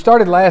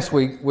Started last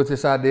week with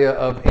this idea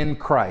of in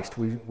Christ.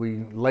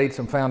 We laid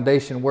some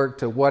foundation work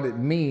to what it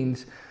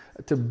means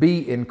to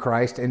be in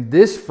Christ, and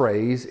this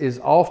phrase is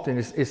often,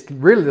 it's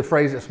really the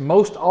phrase that's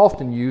most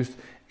often used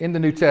in the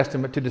New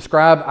Testament to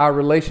describe our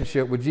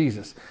relationship with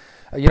Jesus.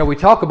 We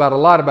talk a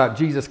lot about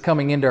Jesus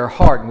coming into our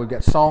heart, and we've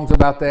got songs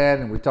about that,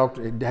 and we talked,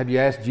 have you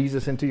asked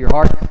Jesus into your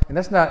heart? And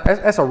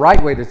that's a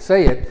right way to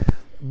say it,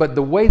 but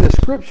the way the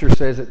Scripture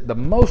says it, the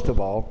most of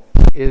all,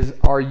 is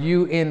are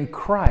you in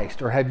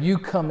Christ, or have you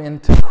come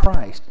into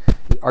Christ?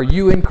 Are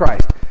you in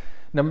Christ?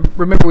 Now,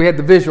 remember we had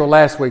the visual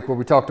last week where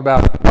we talked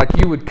about like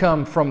you would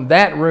come from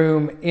that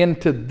room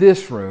into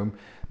this room.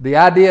 The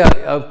idea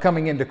of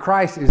coming into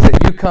Christ is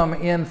that you come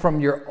in from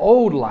your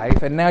old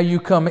life and now you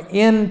come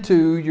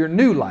into your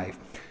new life.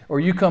 Or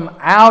you come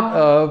out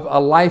of a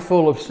life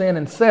full of sin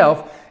and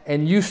self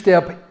and you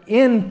step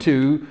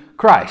into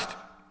Christ.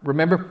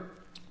 Remember?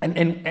 And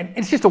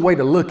it's just a way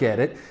to look at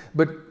it.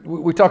 But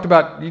we talked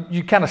about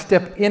you kind of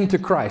step into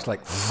Christ,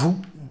 like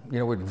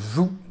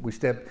we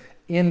step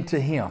into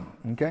Him.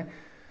 Okay?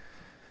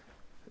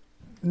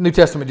 New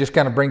Testament just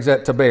kind of brings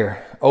that to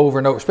bear over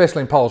and over,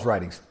 especially in Paul's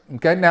writings.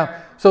 Okay?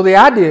 Now, so the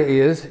idea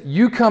is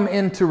you come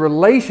into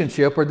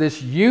relationship or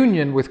this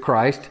union with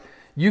Christ.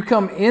 You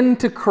come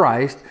into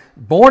Christ,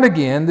 born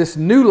again, this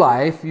new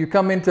life. You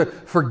come into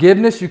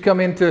forgiveness. You come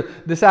into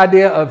this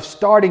idea of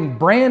starting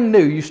brand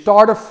new. You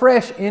start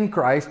afresh in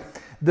Christ.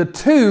 The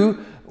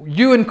two,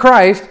 you and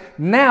Christ,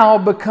 now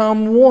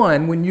become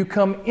one when you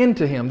come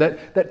into Him.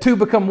 That two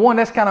become one,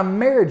 that's kind of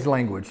marriage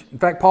language. In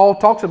fact, Paul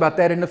talks about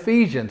that in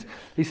Ephesians.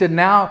 He said,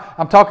 now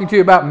I'm talking to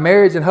you about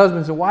marriage and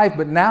husbands and wife,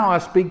 but now I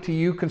speak to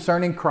you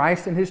concerning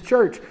Christ and His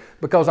church.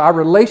 Because our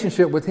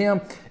relationship with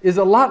Him is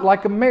a lot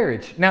like a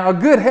marriage. Now, a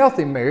good,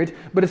 healthy marriage,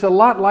 but it's a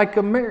lot like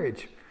a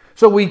marriage.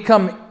 So we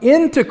come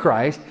into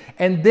Christ,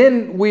 and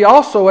then we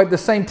also at the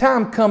same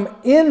time come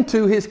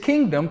into His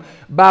kingdom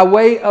by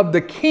way of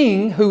the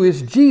King, who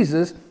is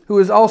Jesus, who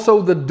is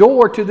also the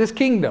door to this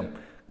kingdom.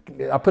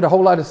 I put a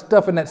whole lot of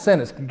stuff in that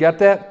sentence. You got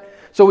that?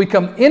 So we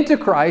come into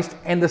Christ,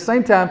 and at the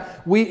same time,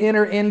 we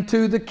enter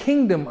into the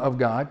kingdom of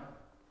God.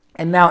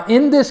 And now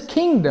in this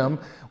kingdom,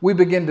 we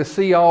begin to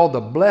see all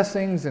the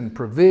blessings and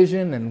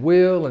provision and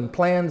will and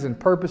plans and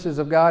purposes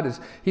of God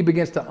as He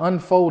begins to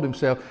unfold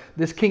Himself.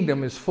 This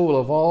kingdom is full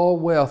of all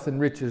wealth and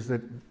riches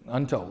that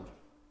untold.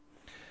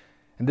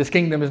 And this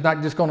kingdom is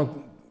not just going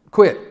to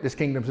quit. This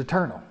kingdom is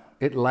eternal.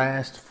 It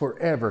lasts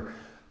forever.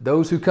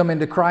 Those who come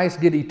into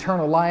Christ get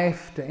eternal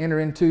life to enter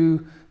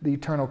into the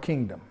eternal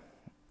kingdom.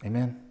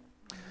 Amen.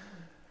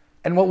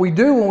 And what we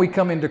do when we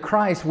come into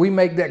Christ, we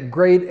make that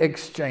great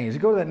exchange.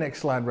 Go to that next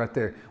slide right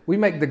there. We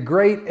make the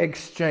great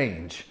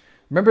exchange.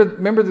 Remember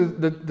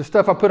the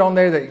stuff I put on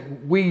there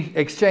that we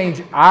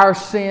exchange our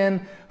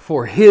sin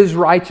for His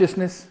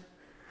righteousness?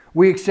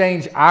 We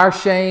exchange our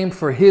shame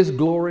for His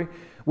glory.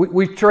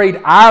 We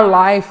trade our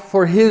life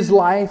for His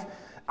life.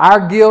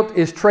 Our guilt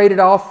is traded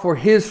off for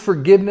His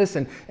forgiveness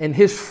and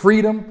His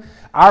freedom.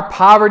 Our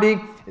poverty,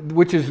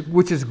 which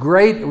is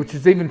great, which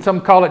is even some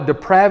call it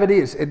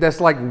depravity. That's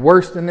like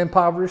worse than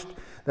impoverished.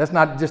 That's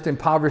not just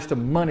impoverished of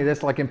money.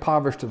 That's like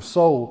impoverished of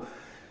soul.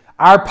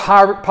 Our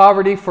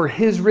poverty for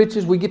His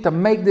riches, we get to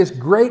make this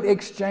great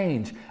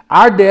exchange.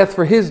 Our death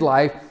for His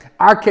life,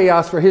 our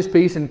chaos for His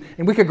peace. And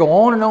we could go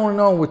on and on and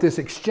on with this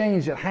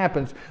exchange that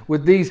happens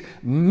with these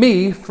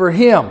me for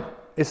Him.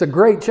 It's a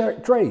great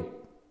trade.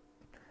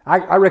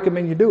 I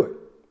recommend you do it.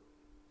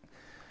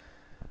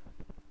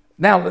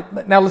 Now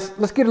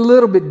let's get a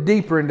little bit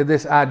deeper into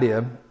this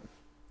idea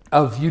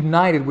of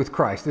united with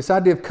Christ. This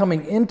idea of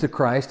coming into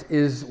Christ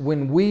is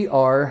when we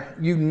are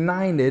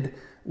united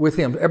with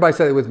Him. Everybody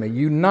say that with me.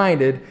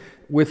 United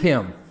with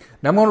Him.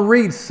 Now I'm going to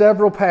read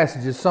several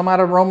passages, some out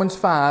of Romans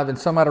 5 and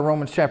some out of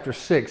Romans chapter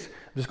 6. I'm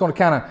just going to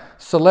kind of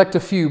select a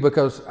few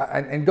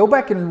and go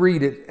back and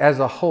read it as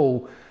a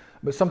whole.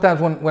 But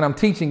sometimes when I'm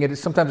teaching it,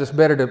 sometimes it's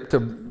better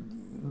to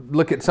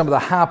look at some of the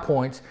high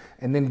points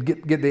and then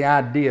get the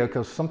idea,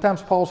 because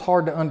sometimes Paul's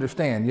hard to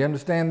understand. You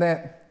understand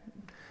that?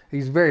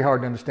 He's very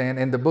hard to understand,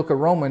 and the book of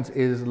Romans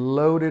is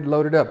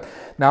loaded up.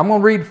 Now I'm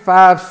going to read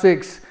 5,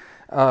 6,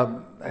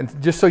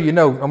 and just so you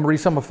know, I'm going to read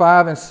some of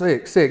 5 and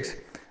 6,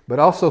 but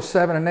also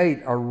 7 and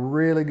 8 are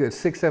really good.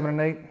 6, 7, and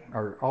 8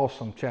 are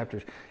awesome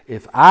chapters.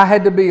 If I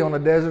had to be on a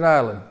desert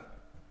island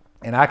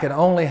and I could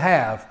only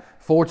have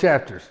 4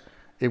 chapters,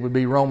 it would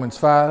be Romans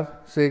 5,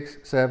 6,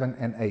 7,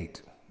 and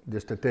 8.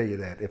 Just to tell you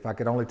that. If I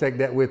could only take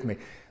that with me,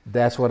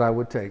 that's what I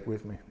would take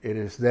with me. It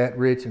is that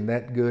rich and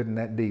that good and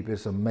that deep.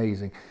 It's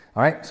amazing.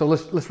 All right, so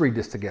let's read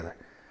this together.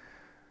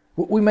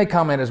 We may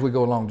comment as we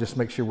go along, just to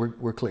make sure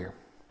we're clear.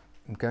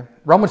 Okay,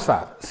 Romans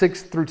 5,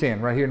 6 through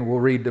 10, right here, and we'll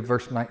read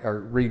verse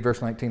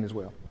 19 as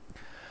well.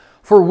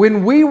 For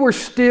when we were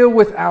still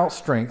without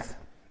strength,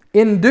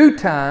 in due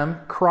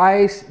time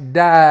Christ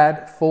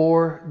died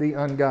for the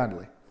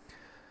ungodly.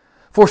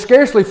 For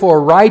scarcely for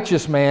a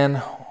righteous man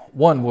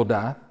one will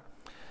die.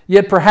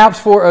 Yet perhaps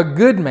for a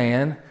good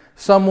man,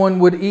 someone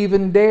would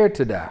even dare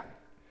to die.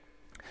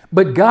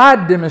 But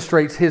God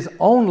demonstrates His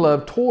own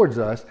love towards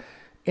us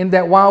in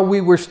that while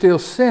we were still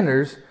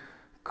sinners,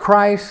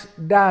 Christ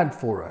died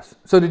for us.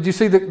 So did you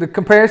see the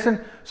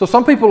comparison? So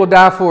some people will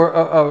die for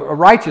a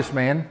righteous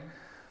man.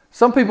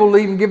 Some people will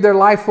even give their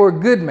life for a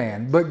good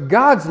man. But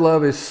God's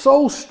love is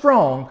so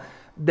strong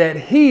that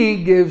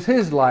He gives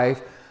His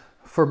life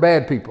for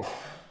bad people.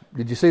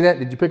 Did you see that?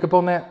 Did you pick up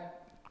on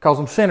that? Calls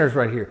them sinners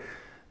right here.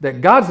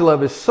 That God's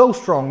love is so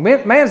strong.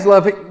 Man's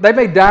love, they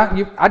may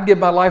die. I'd give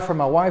my life for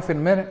my wife in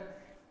a minute,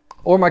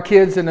 or my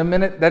kids in a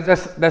minute.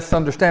 That's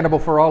understandable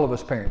for all of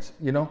us parents,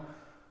 you know.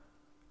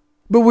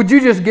 But would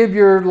you just give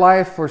your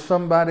life for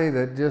somebody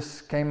that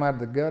just came out of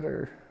the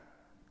gutter?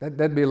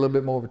 That'd be a little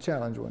bit more of a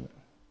challenge, wouldn't it?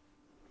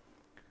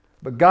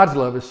 But God's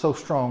love is so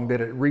strong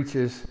that it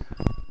reaches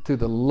to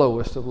the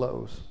lowest of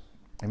lows.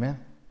 Amen?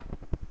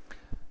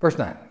 Verse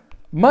 9.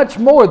 Much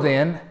more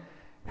then,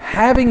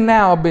 having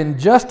now been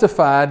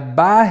justified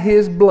by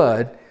His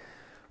blood,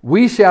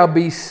 we shall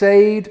be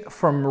saved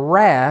from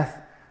wrath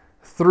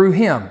through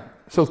Him.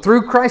 So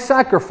through Christ's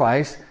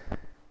sacrifice,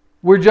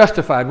 we're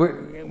justified.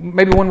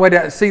 Maybe one way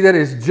to see that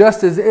is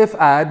just as if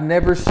I'd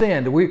never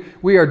sinned.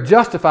 We are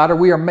justified, or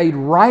we are made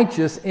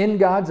righteous in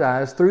God's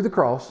eyes through the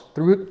cross,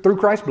 through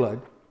Christ's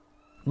blood.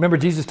 Remember,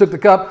 Jesus took the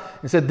cup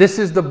and said, "This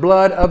is the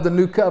blood of the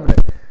new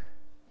covenant.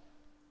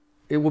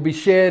 It will be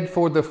shed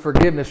for the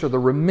forgiveness or the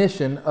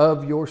remission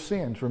of your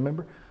sins."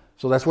 Remember?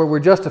 So that's where we're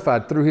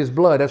justified, through His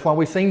blood. That's why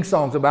we sing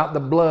songs about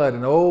the blood.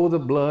 And oh, the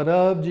blood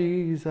of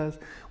Jesus.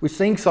 We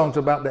sing songs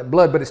about that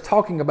blood, but it's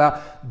talking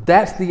about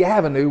that's the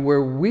avenue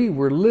where we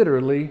were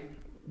literally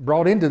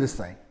brought into this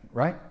thing,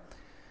 right?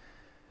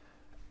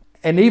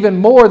 And even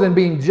more than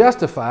being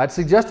justified,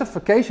 see,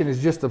 justification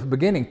is just the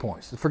beginning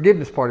points. The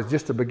forgiveness part is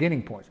just the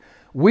beginning points.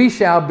 We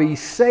shall be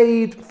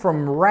saved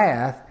from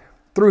wrath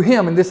through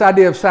Him. And this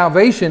idea of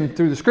salvation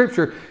through the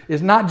Scripture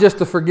is not just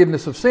the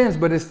forgiveness of sins,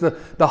 but it's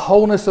the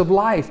wholeness of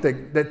life.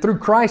 That through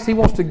Christ, He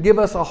wants to give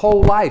us a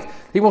whole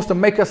life. He wants to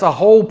make us a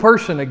whole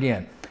person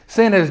again.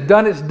 Sin has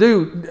done its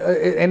due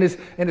and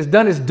it's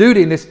done its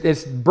duty, and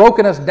it's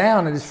broken us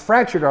down, and it's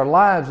fractured our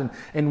lives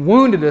and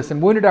wounded us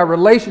and wounded our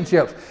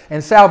relationships.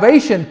 And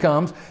salvation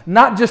comes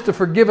not just to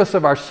forgive us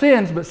of our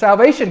sins, but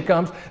salvation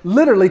comes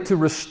literally to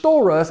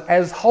restore us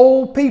as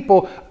whole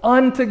people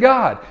unto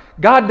God.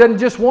 God doesn't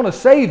just want to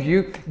save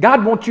you.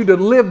 God wants you to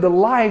live the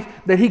life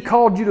that He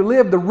called you to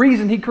live, the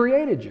reason He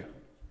created you.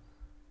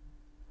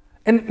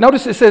 And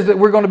notice it says that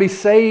we're going to be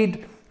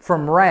saved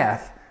from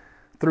wrath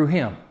through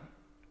Him.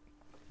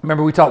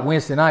 Remember, we talked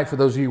Wednesday night, for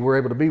those of you who were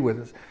able to be with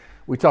us.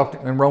 We talked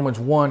in Romans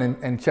 1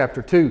 and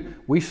chapter 2.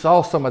 We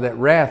saw some of that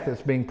wrath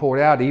that's being poured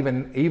out.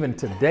 Even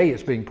today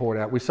it's being poured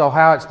out. We saw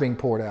how it's being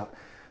poured out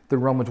through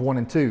Romans 1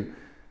 and 2.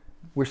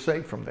 We're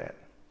saved from that.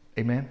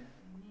 Amen?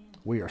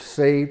 We are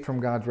saved from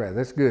God's wrath.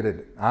 That's good, isn't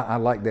it? I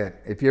like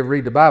that. If you ever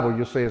read the Bible,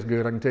 you'll say it's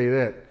good. I can tell you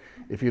that.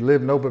 If you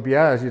live and open up your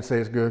eyes, you'd say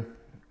it's good.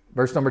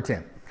 Verse number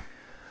 10.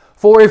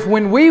 For if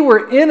when we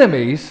were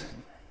enemies,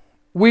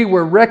 we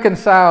were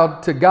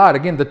reconciled to God.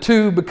 Again, the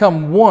two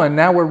become one.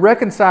 Now we're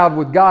reconciled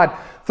with God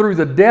through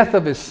the death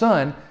of His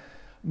Son.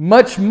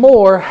 Much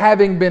more,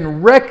 having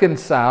been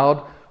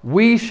reconciled,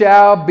 we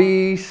shall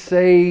be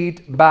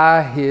saved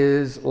by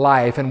His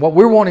life. And what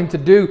we're wanting to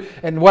do,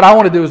 and what I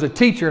want to do as a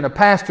teacher and a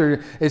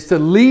pastor, is to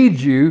lead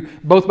you,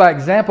 both by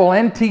example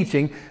and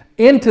teaching,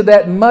 into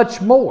that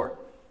much more.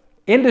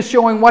 Into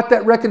showing what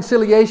that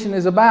reconciliation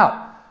is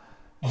about.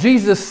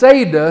 Jesus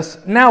saved us.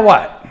 Now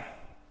what?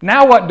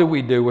 Now what do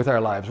we do with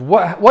our lives?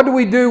 What do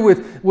we do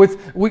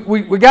with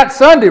we got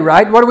Sunday,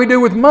 right? What do we do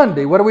with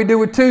Monday? What do we do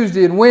with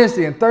Tuesday and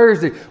Wednesday and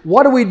Thursday?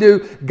 What do we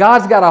do?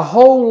 God's got a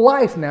whole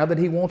life now that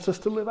He wants us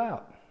to live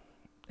out.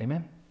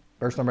 Amen?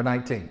 Verse number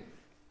 19.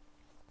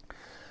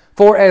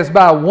 For as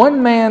by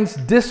one man's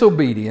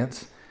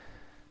disobedience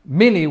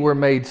many were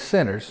made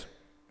sinners.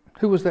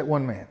 Who was that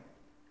one man?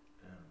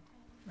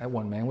 That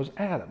one man was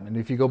Adam. And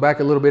if you go back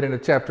a little bit into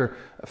chapter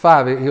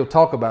 5, he'll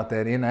talk about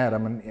that in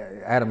Adam. And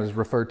Adam is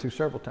referred to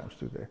several times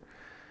through there.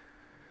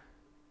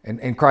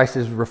 And Christ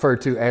is referred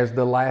to as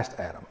the last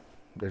Adam.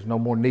 There's no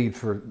more need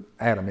for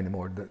Adam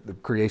anymore. The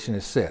creation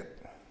is set.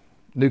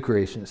 New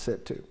creation is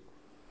set too.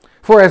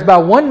 For as by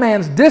one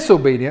man's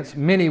disobedience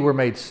many were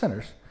made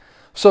sinners,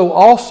 so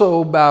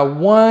also by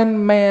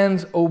one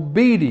man's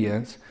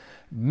obedience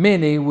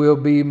many will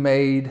be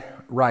made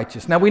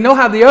righteous. Now we know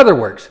how the other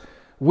works.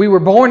 We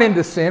were born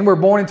into sin. We're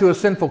born into a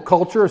sinful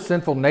culture, a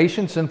sinful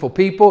nation, sinful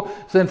people,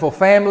 sinful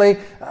family.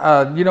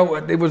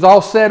 It was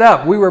all set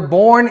up. We were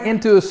born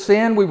into a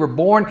sin. We were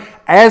born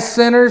as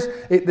sinners.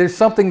 There's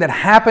something that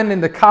happened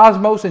in the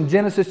cosmos in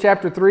Genesis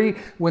chapter 3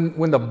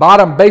 when the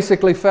bottom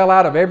basically fell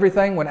out of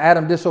everything, when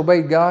Adam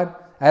disobeyed God,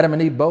 Adam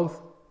and Eve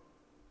both.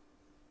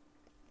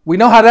 We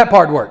know how that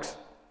part works.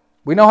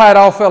 We know how it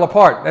all fell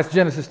apart. That's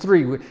Genesis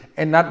 3.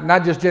 And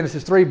not just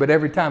Genesis 3, but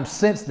every time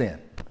since then,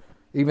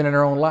 even in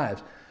our own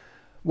lives.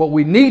 What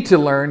we need to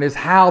learn is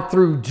how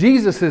through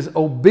Jesus'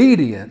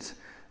 obedience,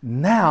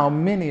 now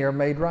many are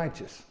made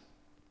righteous.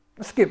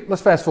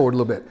 Let's fast forward a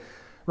little bit.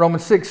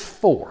 Romans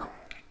 6:4.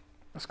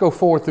 Let's go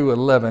 4 through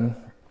 11.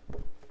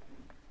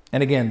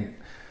 And again,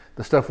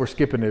 the stuff we're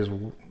skipping is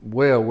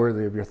well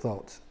worthy of your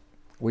thoughts.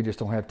 We just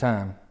don't have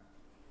time.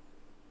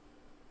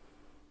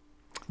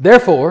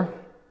 Therefore,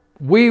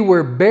 we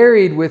were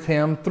buried with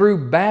him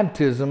through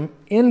baptism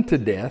into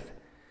death,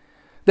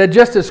 that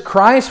just as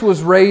Christ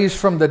was raised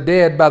from the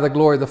dead by the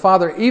glory of the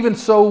Father, even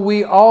so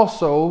we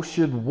also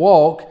should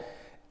walk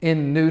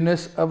in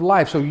newness of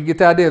life. So you get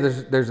the idea.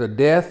 There's a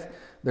death,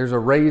 there's a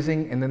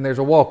raising, and then there's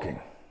a walking.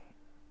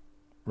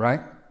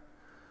 Right?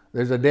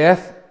 There's a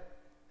death.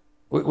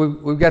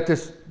 We've got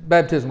this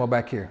baptismal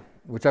back here,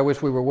 which I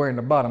wish we were wearing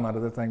the bottom out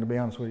of the thing, to be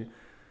honest with you.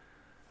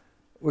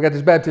 We got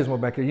this baptismal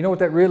back here. You know what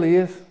that really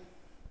is?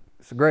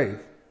 It's a grave.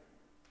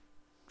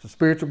 It's a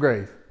spiritual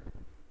grave.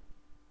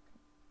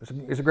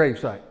 It's a grave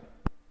site.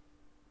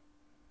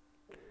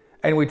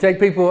 And we take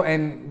people,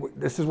 and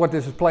this is what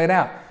this is playing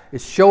out.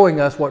 It's showing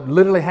us what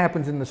literally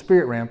happens in the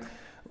spirit realm.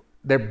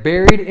 They're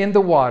buried in the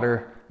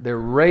water, they're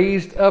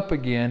raised up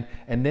again,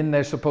 and then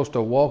they're supposed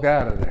to walk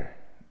out of there.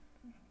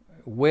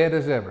 Wet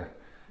as ever.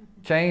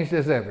 Changed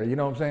as ever. You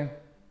know what I'm saying?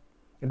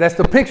 And that's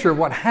the picture of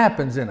what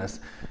happens in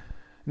us.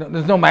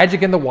 There's no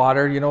magic in the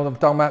water, you know what I'm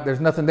talking about?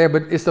 There's nothing there,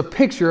 but it's a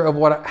picture of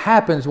what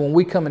happens when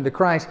we come into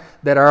Christ,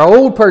 that our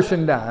old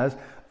person dies,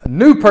 a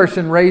new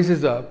person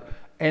raises up,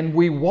 and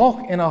we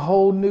walk in a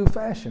whole new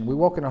fashion. We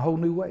walk in a whole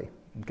new way.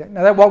 Okay?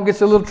 Now that walk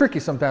gets a little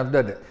tricky sometimes,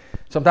 doesn't it?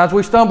 Sometimes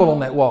we stumble on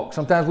that walk.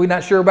 Sometimes we're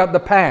not sure about the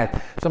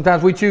path.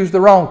 Sometimes we choose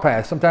the wrong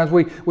path. Sometimes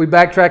we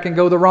backtrack and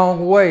go the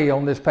wrong way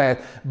on this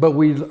path. But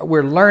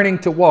we're learning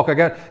to walk. I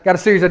got a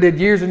series I did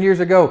years and years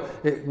ago.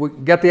 We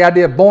got the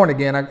idea of Born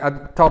Again. I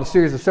taught a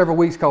series of several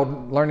weeks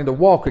called Learning to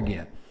Walk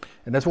Again.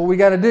 And that's what we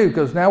got to do,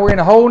 because now we're in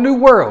a whole new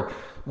world.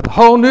 A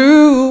whole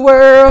new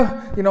world.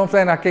 You know what I'm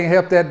saying? I can't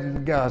help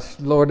that. Gosh,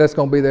 Lord, that's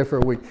going to be there for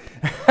a week.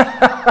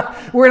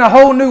 We're in a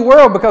whole new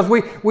world because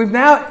we've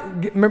now,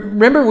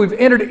 remember, we've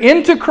entered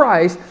into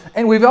Christ,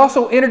 and we've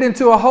also entered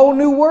into a whole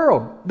new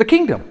world, the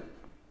kingdom.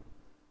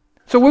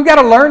 So we've got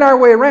to learn our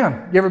way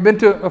around. You ever been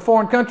to a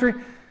foreign country?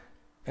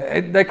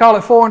 They call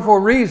it foreign for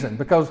a reason,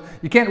 because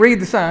you can't read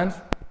the signs.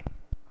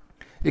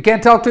 You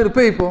can't talk to the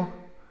people.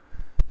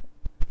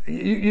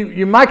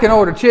 You might can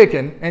order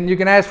chicken, and you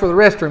can ask for the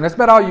restroom. That's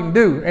about all you can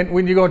do. And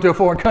when you go into a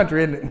foreign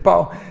country, isn't it,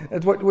 Paul?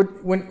 That's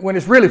when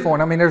it's really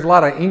foreign. I mean, there's a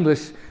lot of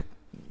English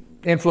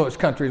influenced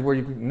countries where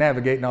you can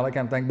navigate and all that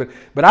kind of thing.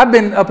 But I've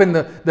been up in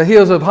the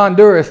hills of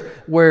Honduras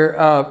where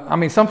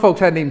some folks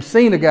hadn't even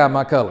seen a guy of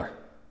my color.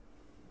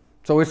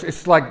 So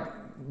it's like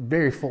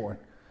very foreign.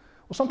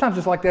 Well, sometimes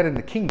it's like that in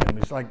the kingdom.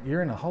 It's like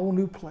you're in a whole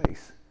new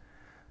place.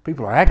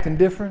 People are acting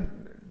different.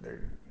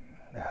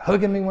 They're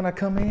hugging me when I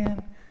come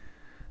in.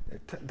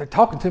 They're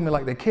talking to me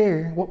like they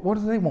care. What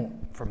do they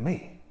want from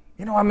me?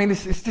 You know,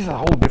 it's just a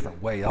whole different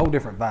way, a whole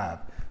different vibe.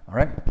 All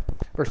right?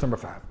 Verse number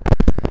 5.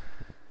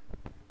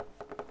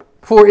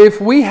 For if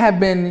we have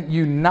been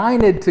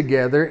united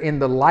together in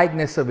the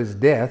likeness of his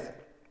death,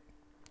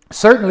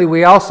 certainly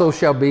we also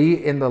shall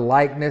be in the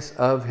likeness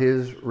of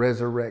his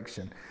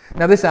resurrection.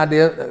 Now this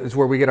idea is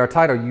where we get our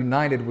title,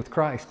 United with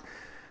Christ.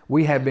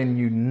 We have been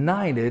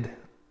united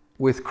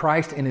with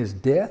Christ in his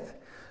death,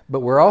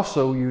 but we're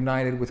also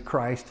united with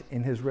Christ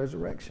in his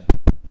resurrection.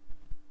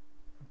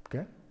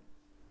 Okay?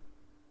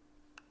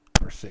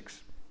 Verse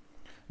 6.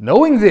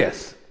 Knowing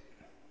this,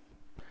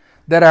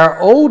 that our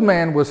old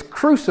man was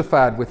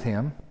crucified with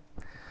him,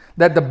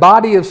 that the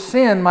body of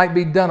sin might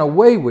be done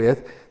away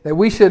with, that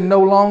we should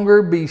no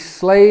longer be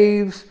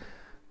slaves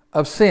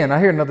of sin. I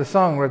hear another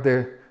song right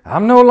there.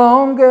 I'm no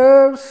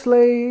longer a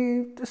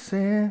slave to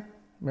sin.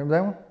 Remember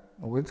that one?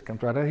 Well, it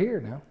comes right out here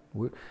now.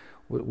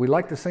 We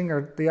like to sing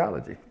our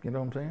theology. You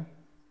know what I'm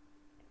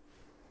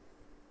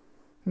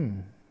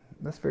saying?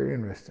 That's very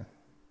interesting.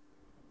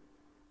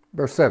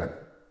 Verse 7.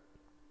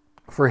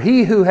 For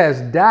he who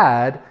has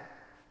died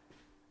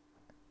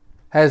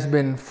has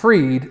been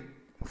freed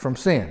from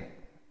sin.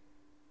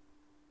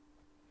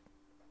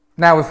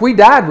 Now, if we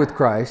died with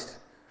Christ,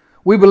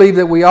 we believe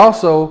that we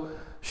also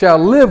shall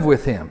live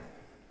with him.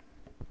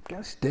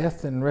 This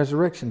death and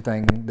resurrection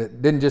thing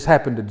that didn't just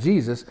happen to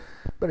Jesus,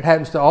 but it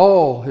happens to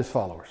all his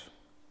followers.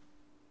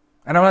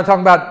 And I'm not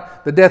talking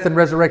about the death and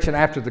resurrection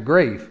after the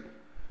grave.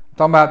 I'm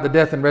talking about the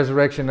death and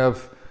resurrection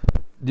of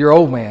your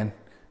old man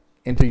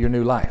into your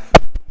new life.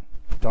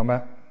 I'm talking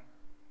about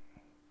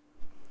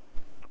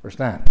verse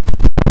 9.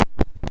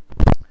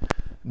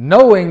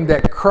 Knowing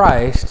that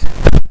Christ,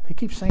 he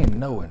keeps saying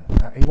knowing.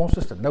 He wants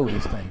us to know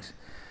these things.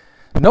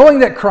 Knowing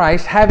that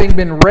Christ, having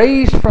been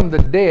raised from the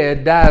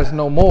dead, dies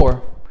no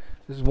more.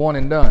 This is one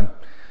and done.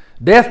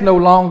 Death no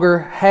longer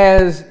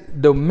has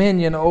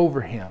dominion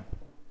over him.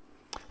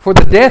 For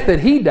the death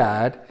that he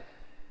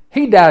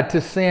died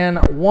to sin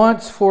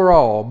once for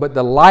all. But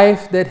the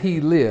life that he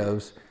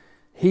lives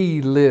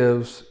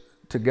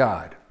to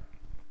God.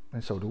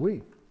 And so do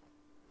we.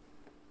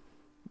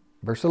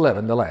 Verse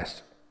 11, the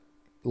last.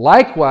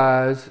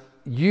 Likewise,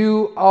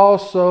 you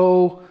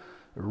also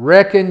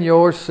reckon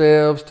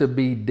yourselves to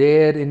be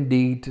dead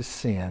indeed to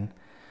sin,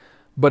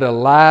 but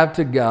alive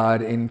to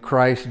God in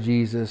Christ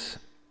Jesus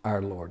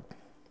our Lord.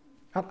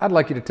 I'd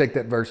like you to take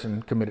that verse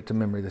and commit it to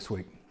memory this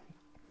week.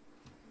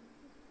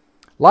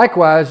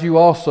 Likewise, you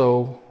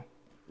also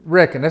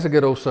reckon. That's a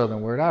good old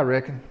southern word. I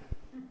reckon.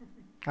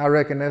 I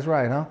reckon that's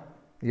right, huh?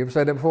 You ever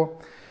said that before?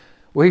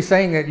 Well, he's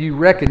saying that you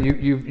reckon,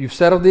 you've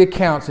settled the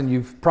accounts and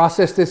you've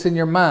processed this in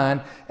your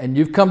mind and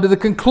you've come to the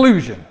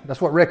conclusion.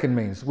 That's what reckon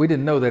means. We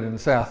didn't know that in the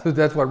South.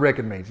 That's what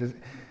reckon means.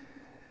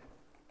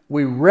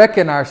 We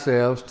reckon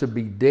ourselves to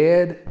be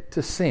dead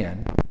to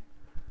sin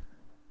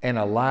and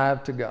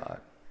alive to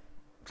God.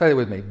 Say that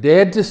with me.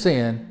 Dead to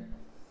sin,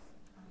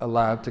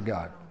 alive to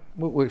God.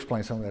 We'll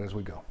explain some of that as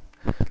we go.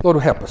 Lord,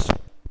 will help us.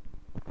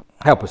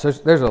 Help us.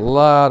 There's a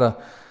lot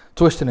of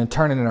twisting and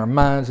turning in our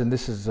minds, and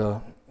this is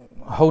a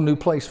whole new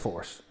place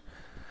for us.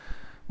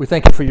 We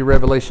thank you for your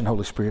revelation,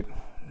 Holy Spirit.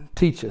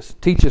 Teach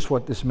us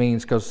what this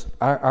means, because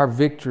our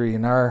victory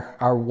and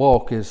our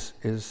walk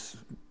is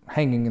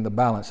hanging in the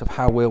balance of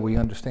how well we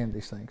understand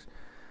these things.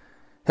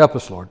 Help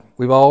us, Lord.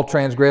 We've all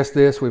transgressed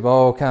this. We've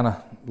all kind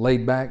of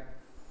laid back.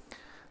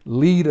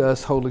 Lead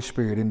us, Holy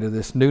Spirit, into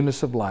this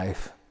newness of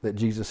life that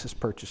Jesus has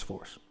purchased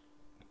for us.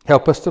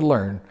 Help us to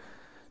learn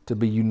to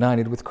be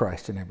united with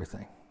Christ in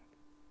everything.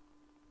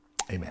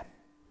 Amen.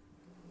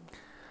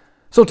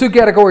 So 2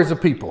 categories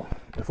of people.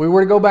 If we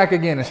were to go back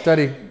again and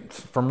study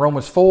from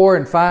Romans 4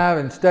 and 5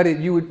 and study it,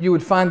 you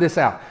would find this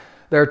out.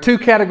 There are 2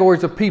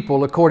 categories of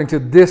people according to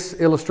this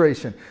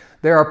illustration.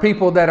 There are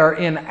people that are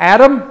in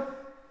Adam,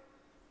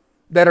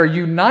 that are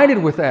united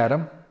with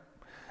Adam,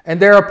 and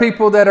there are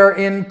people that are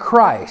in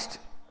Christ,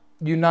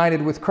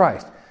 united with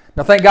Christ.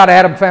 Now, thank God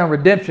Adam found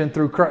redemption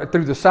through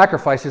the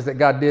sacrifices that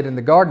God did in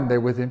the garden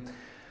there with him.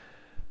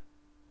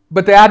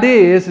 But the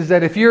idea is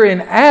that if you're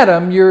in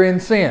Adam, you're in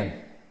sin.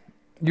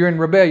 You're in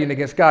rebellion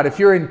against God. If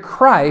you're in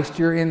Christ,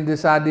 you're in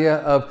this idea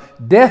of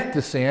death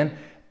to sin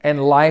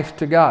and life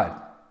to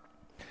God.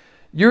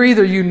 You're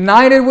either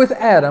united with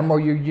Adam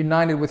or you're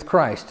united with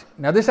Christ.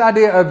 Now, this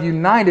idea of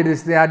united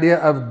is the idea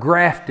of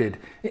grafted.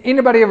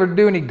 Anybody ever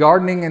do any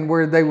gardening and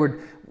where they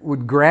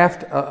would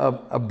graft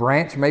a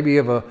branch, maybe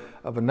of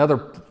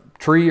another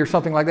tree or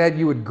something like that?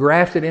 You would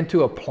graft it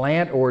into a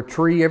plant or a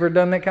tree. Ever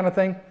done that kind of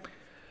thing?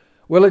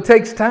 Well, it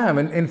takes time.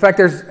 And in fact,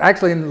 there's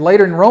actually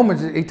later in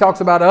Romans, he talks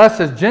about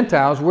us as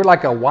Gentiles. We're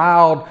like a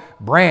wild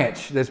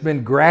branch that's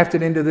been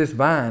grafted into this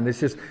vine. It's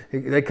just,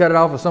 they cut it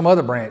off of some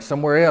other branch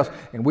somewhere else.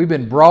 And we've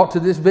been brought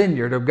to this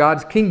vineyard of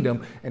God's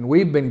kingdom. And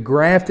we've been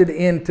grafted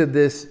into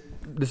this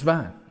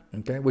vine,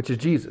 okay, which is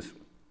Jesus.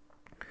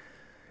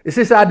 It's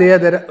this idea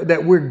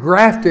that we're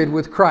grafted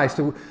with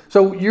Christ.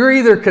 So you're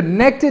either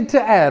connected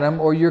to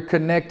Adam or you're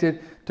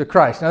connected to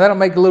Christ. Now that'll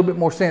make a little bit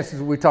more sense as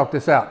we talk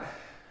this out.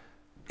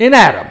 In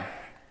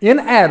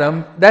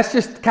Adam, that's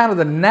just kind of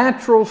the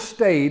natural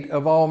state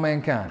of all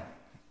mankind.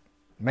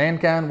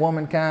 Mankind,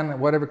 womankind,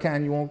 whatever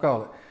kind you want to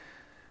call it.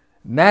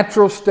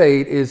 Natural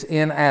state is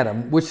in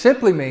Adam, which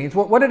simply means,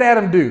 what did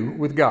Adam do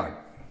with God?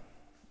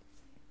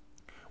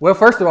 Well,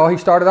 first of all, he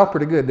started off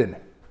pretty good, didn't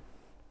he?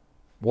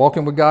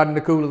 Walking with God in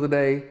the cool of the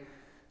day,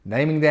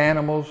 naming the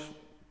animals,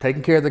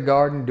 taking care of the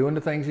garden, doing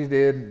the things he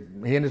did.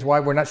 He and his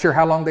wife, we're not sure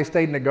how long they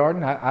stayed in the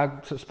garden. I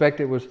suspect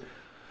it was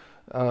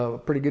a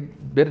pretty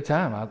good bit of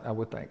time, I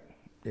would think.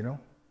 You know,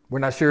 we're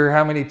not sure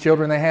how many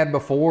children they had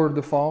before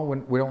the fall.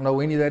 We don't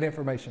know any of that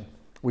information.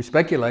 We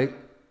speculate,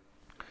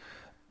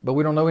 but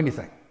we don't know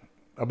anything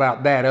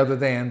about that other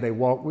than they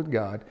walked with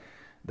God.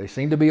 They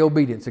seemed to be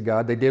obedient to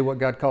God. They did what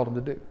God called them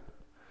to do.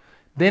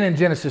 Then in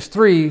Genesis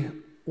 3,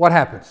 what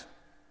happens?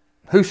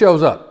 Who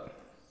shows up?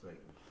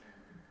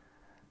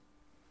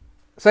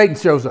 Satan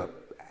shows up.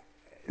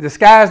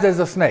 Disguised as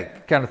a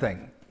snake kind of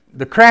thing.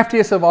 The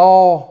craftiest of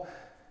all.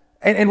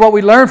 And what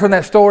we learn from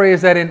that story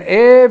is that in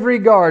every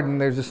garden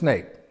there's a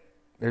snake.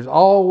 There's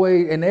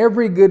always, in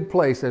every good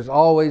place, there's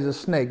always a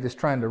snake that's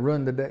trying to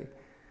ruin the day.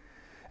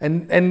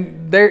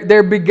 And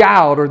they're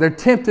beguiled or they're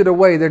tempted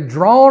away. They're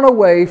drawn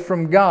away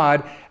from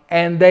God,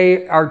 and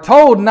they are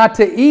told not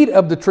to eat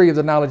of the tree of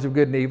the knowledge of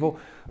good and evil.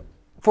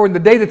 For in the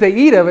day that they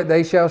eat of it,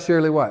 they shall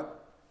surely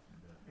what?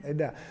 They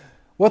die.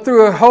 Well,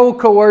 through a whole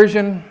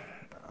coercion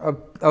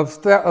of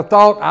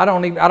thought, I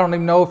don't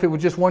even know if it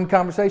was just one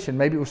conversation.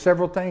 Maybe it was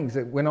several things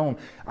that went on.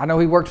 I know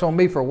he works on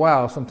me for a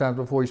while sometimes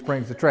before he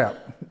springs the trap,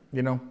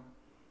 you know.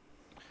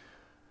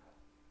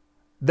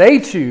 They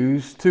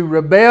choose to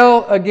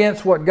rebel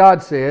against what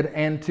God said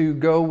and to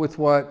go with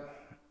what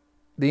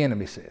the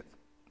enemy said,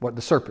 what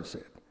the serpent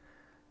said.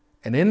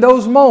 And in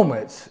those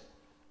moments,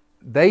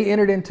 they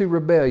entered into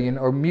rebellion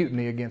or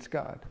mutiny against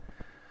God.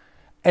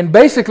 And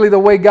basically the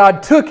way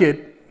God took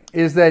it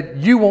is that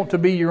you want to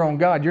be your own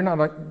God. You're not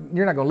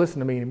going to listen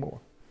to me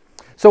anymore.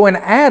 So in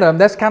Adam,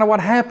 that's kind of what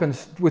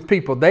happens with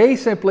people. They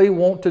simply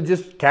want to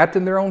just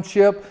captain their own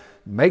ship,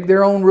 make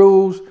their own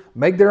rules,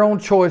 make their own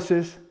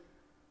choices.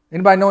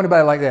 Anybody know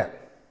anybody like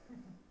that?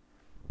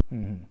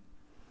 Mm-hmm.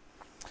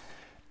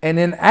 And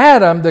in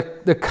Adam,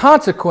 the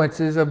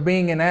consequences of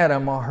being in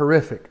Adam are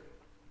horrific.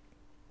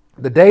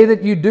 The day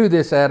that you do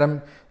this,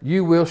 Adam,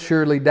 you will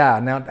surely die.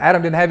 Now,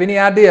 Adam didn't have any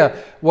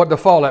idea what the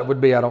fallout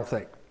would be, I don't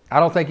think. I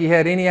don't think he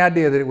had any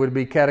idea that it would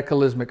be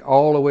cataclysmic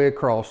all the way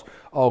across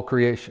all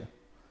creation.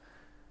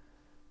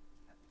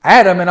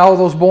 Adam and all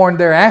those born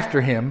thereafter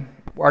him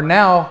are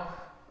now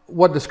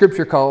what the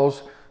scripture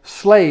calls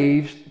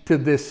slaves to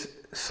this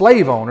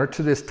slave owner,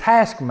 to this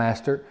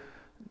taskmaster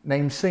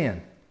named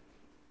sin.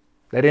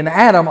 That in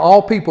Adam,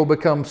 all people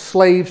become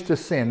slaves to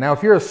sin. Now,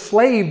 if you're a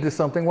slave to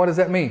something, what does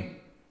that mean?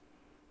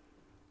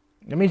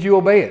 It means you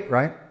obey it,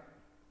 right?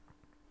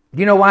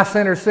 You know why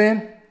sinners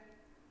sin?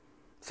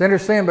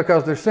 Sinners sin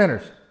because they're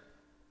sinners.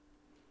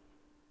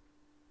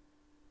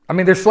 I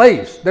mean, they're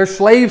slaves. They're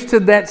slaves to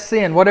that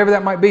sin, whatever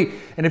that might be.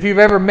 And if you've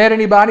ever met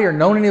anybody or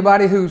known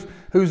anybody who's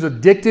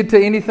addicted to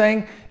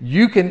anything,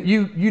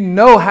 you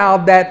know how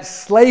that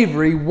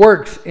slavery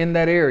works in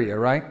that area,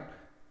 right?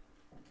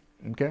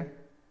 Okay?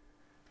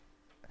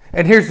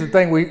 And here's the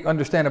thing we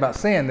understand about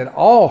sin, that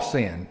all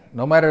sin,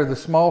 no matter the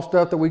small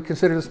stuff that we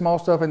consider the small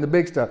stuff and the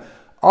big stuff,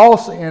 all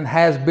sin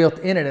has built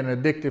in it an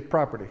addictive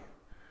property.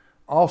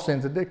 All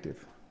sin's addictive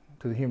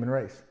to the human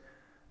race.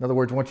 In other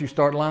words, once you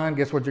start lying,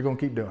 guess what you're going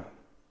to keep doing?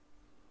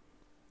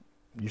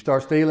 You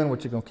start stealing,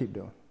 what you're going to keep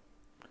doing?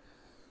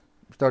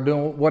 You start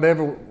doing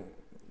whatever,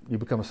 you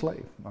become a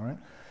slave, all right?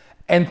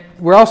 And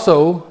we're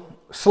also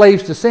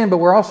slaves to sin, but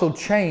we're also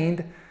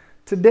chained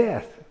to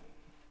death.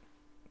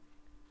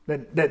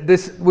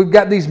 We've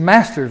got these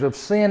masters of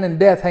sin and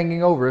death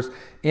hanging over us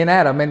in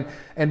Adam.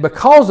 And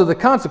because of the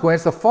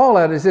consequence, the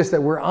fallout is this,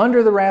 that we're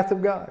under the wrath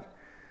of God.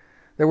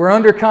 That we're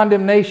under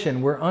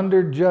condemnation. We're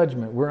under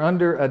judgment. We're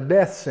under a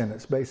death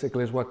sentence,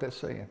 basically, is what that's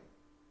saying.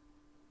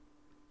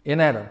 In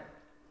Adam.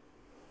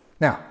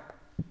 Now,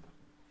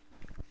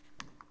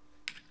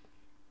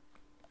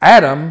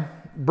 Adam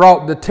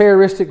brought the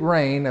terroristic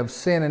reign of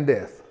sin and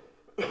death.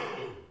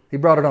 He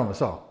brought it on us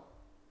all.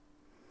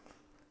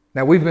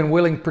 Now, we've been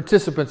willing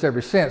participants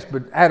ever since,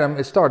 but Adam,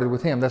 it started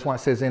with him. That's why it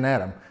says in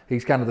Adam.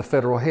 He's kind of the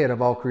federal head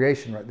of all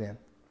creation right then.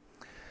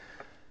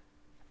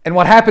 And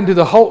what happened to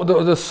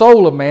the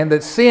soul of man,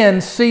 that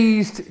sin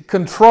seized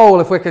control,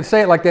 if we can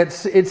say it like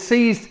that, it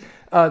seized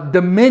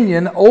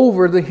dominion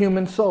over the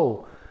human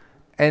soul.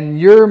 And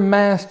your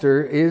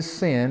master is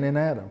sin in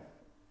Adam.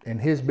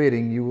 And his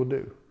bidding you will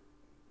do.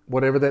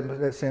 Whatever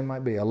that sin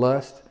might be. A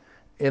lust,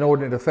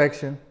 inordinate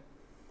affection,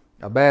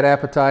 a bad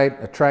appetite,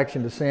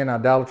 attraction to sin,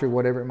 idolatry,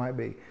 whatever it might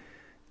be.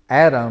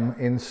 Adam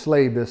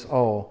enslaved us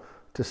all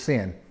to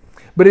sin.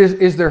 But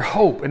is there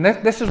hope? And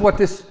this is what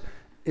this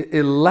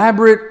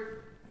elaborate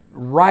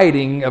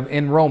writing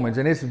in Romans,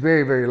 and it's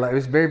very, very,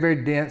 it's very, very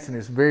dense, and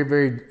it's very,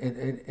 very,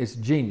 it's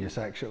genius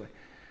actually.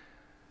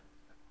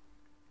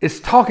 It's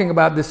talking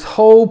about this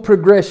whole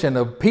progression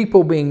of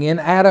people being in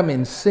Adam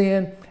in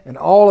sin, and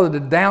all of the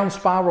down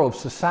spiral of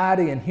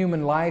society and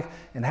human life,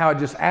 and how it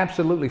just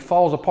absolutely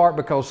falls apart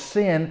because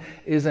sin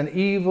is an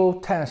evil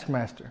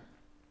taskmaster.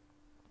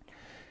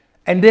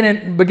 And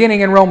then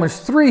beginning in Romans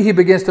 3, he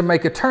begins to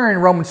make a turn.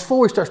 In Romans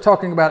 4, he starts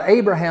talking about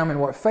Abraham and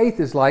what faith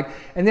is like.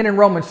 And then in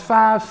Romans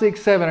 5,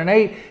 6, 7, and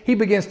 8, he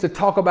begins to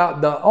talk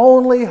about the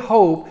only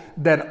hope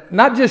that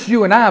not just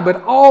you and I,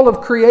 but all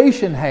of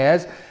creation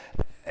has.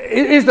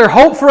 Is there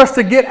hope for us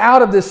to get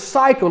out of this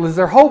cycle? Is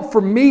there hope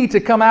for me to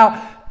come out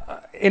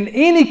in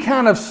any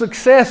kind of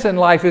success in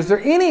life? Is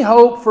there any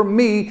hope for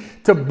me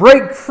to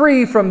break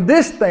free from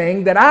this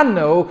thing that I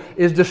know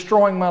is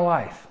destroying my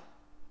life?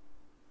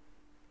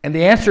 And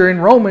the answer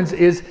in Romans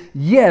is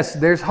yes,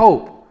 there's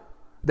hope.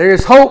 There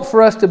is hope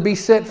for us to be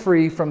set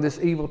free from this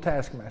evil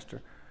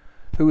taskmaster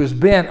who is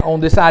bent on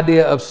this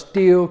idea of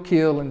steal,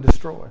 kill, and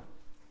destroy.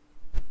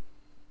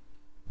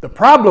 The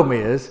problem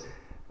is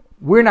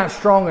we're not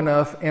strong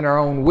enough in our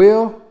own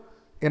will,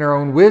 in our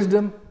own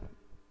wisdom,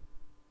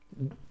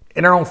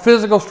 in our own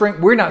physical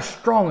strength. We're not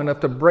strong enough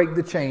to break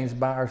the chains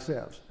by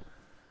ourselves.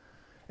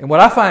 And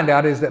what I find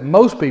out is that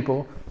most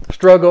people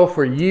struggle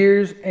for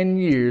years and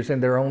years in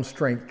their own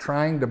strength,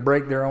 trying to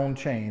break their own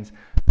chains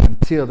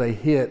until they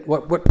hit,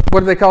 what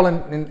do they call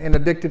in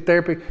addictive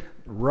therapy?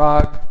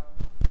 Rock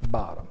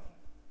bottom.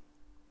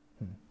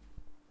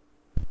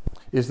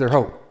 Is there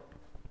hope?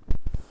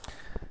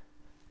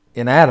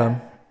 In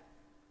Adam,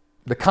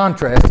 the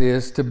contrast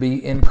is to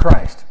be in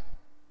Christ.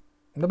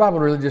 And the Bible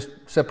really just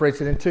separates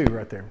it in two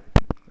right there.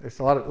 There's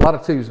a lot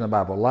of twos in the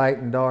Bible. Light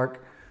and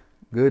dark,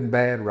 good and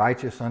bad,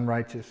 righteous,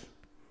 unrighteous.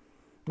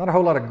 Not a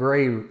whole lot of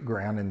gray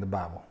ground in the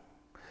Bible.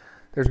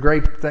 There's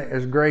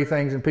gray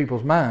things in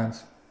people's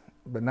minds,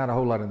 but not a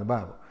whole lot in the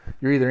Bible.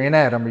 You're either in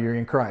Adam or you're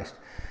in Christ.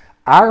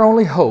 Our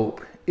only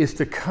hope is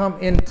to come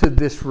into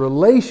this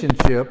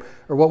relationship,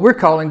 or what we're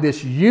calling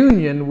this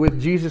union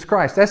with Jesus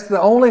Christ. That's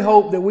the only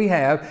hope that we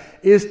have,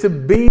 is to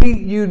be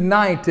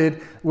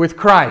united with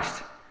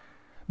Christ.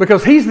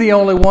 Because He's the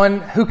only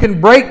one who can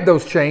break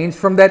those chains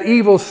from that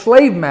evil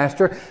slave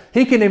master.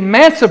 He can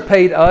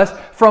emancipate us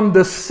from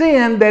the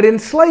sin that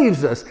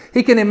enslaves us.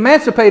 He can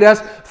emancipate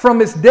us from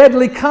its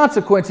deadly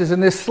consequences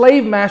and this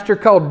slave master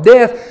called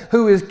death,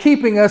 who is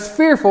keeping us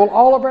fearful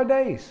all of our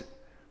days.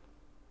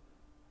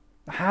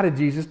 How did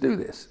Jesus do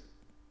this?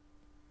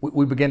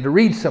 We begin to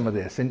read some of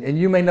this, and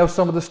you may know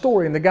some of the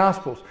story in the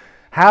Gospels.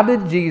 How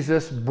did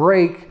Jesus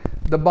break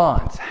the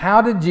bonds?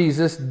 How did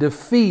Jesus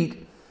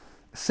defeat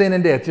sin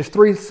and death? Just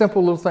three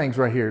simple little things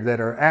right here that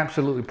are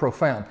absolutely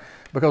profound.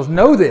 Because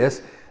know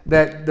this,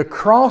 that the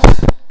cross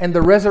and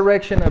the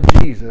resurrection of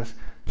Jesus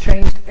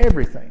changed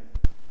everything.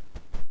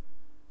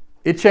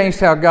 It changed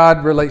how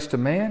God relates to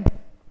man,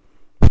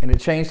 and it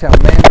changed how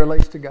man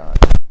relates to God.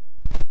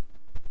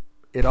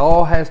 It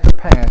all has to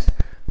pass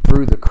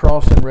through the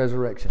cross and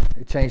resurrection.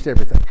 It changed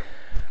everything.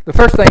 The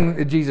first thing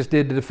that Jesus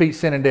did to defeat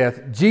sin and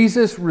death,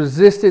 Jesus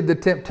resisted the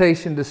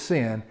temptation to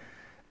sin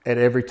at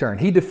every turn.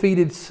 He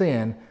defeated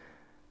sin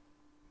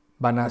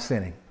by not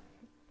sinning.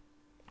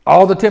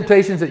 All the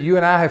temptations that you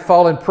and I have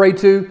fallen prey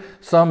to,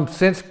 some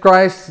since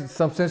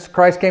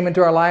Christ came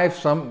into our life,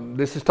 some,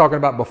 this is talking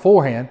about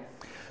beforehand,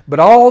 but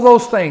all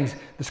those things,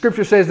 the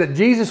scripture says that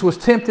Jesus was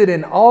tempted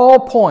in all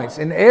points,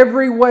 in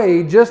every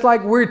way, just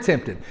like we're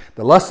tempted.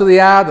 The lust of the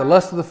eye, the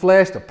lust of the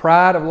flesh, the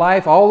pride of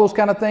life, all those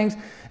kind of things.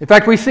 In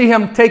fact, we see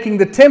him taking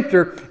the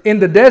tempter in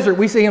the desert.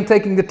 We see him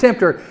taking the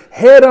tempter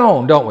head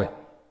on, don't we?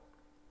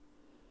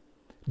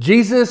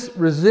 Jesus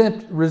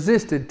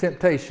resisted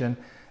temptation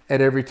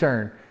at every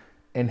turn,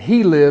 and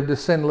he lived a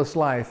sinless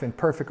life in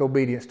perfect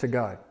obedience to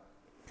God.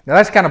 Now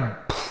that's kind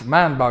of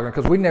mind-boggling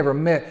because we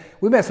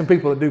met some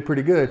people that do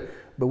pretty good,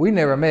 but we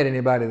never met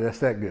anybody that's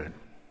that good.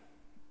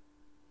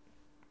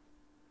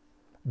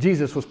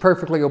 Jesus was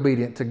perfectly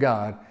obedient to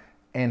God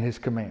and his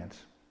commands.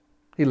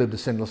 He lived a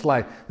sinless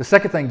life. The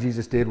second thing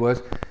Jesus did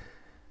was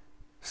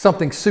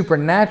something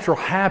supernatural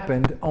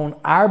happened on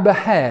our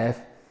behalf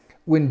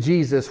when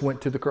Jesus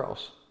went to the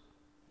cross.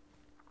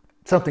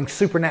 Something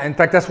supernatural. In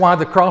fact, that's why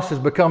the cross has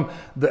become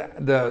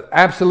the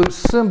absolute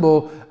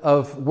symbol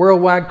of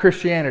worldwide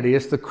Christianity.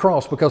 It's the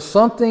cross, because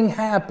something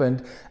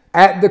happened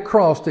at the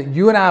cross that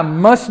you and I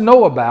must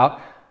know about,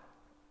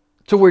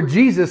 to where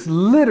Jesus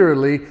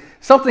literally,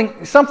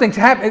 something's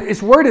happened.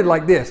 It's worded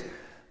like this.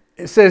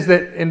 It says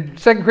that in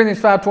 2 Corinthians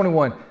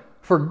 5:21,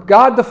 for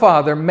God the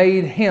Father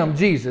made him,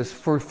 Jesus,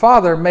 for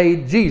Father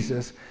made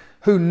Jesus,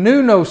 who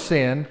knew no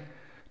sin,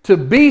 to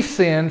be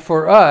sin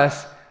for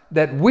us,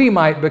 that we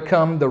might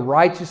become the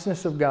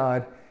righteousness of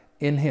God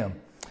in him.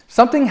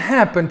 Something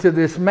happened to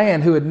this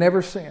man who had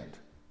never sinned.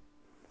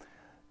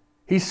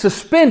 He's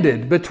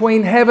suspended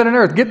between heaven and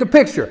earth. Get the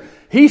picture.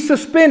 He's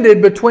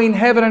suspended between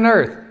heaven and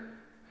earth,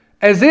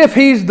 as if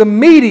he's the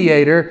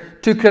mediator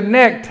to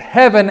connect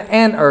heaven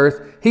and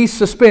earth. He's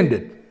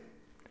suspended.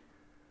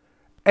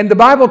 And the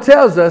Bible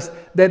tells us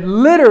that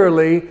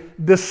literally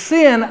the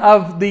sin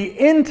of the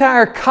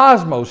entire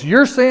cosmos,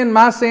 your sin,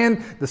 my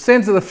sin, the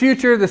sins of the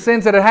future, the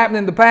sins that had happened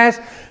in the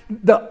past,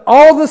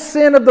 all the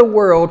sin of the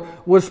world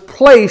was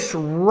placed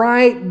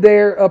right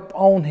there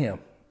upon him.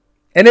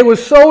 And it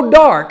was so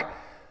dark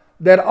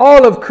that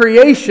all of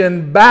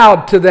creation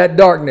bowed to that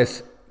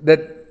darkness,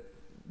 that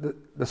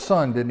the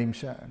sun didn't even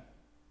shine.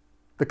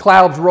 The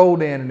clouds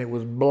rolled in and it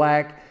was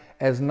black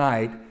as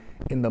night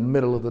in the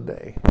middle of the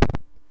day.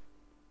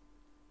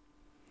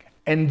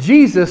 And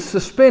Jesus,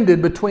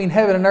 suspended between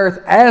heaven and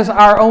earth as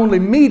our only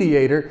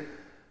mediator,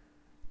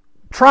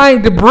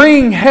 trying to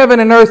bring heaven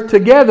and earth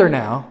together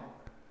now,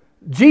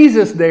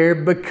 Jesus there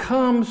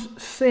becomes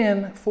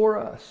sin for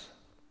us.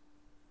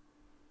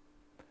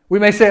 We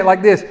may say it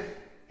like this: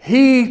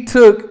 he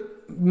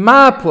took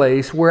my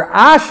place where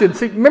I should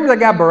see. Remember that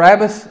guy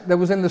Barabbas that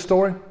was in the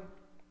story?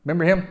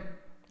 Remember him?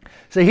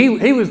 See,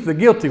 he was the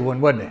guilty one,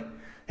 wasn't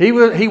he?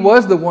 He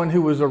was the one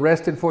who was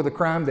arrested for the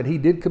crime that he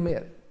did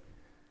commit.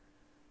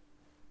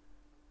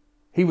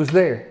 He was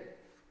there.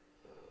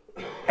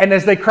 And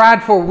as they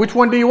cried for, which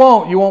one do you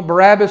want? You want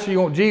Barabbas or you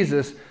want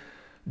Jesus?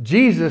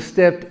 Jesus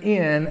stepped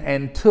in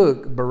and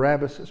took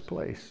Barabbas'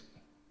 place.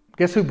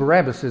 Guess who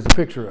Barabbas is a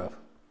picture of?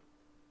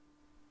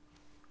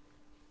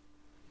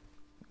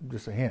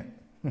 Just a hint.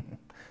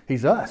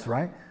 He's us,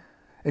 right?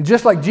 And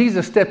just like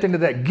Jesus stepped into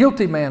that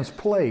guilty man's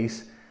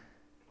place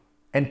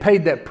and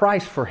paid that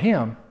price for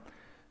him,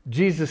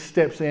 Jesus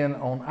steps in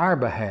on our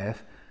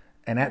behalf,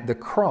 and at the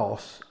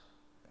cross,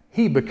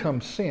 he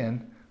becomes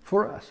sin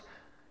for us,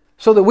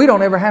 so that we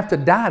don't ever have to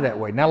die that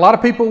way. Now, a lot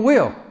of people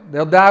will.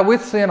 They'll die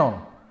with sin on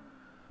them.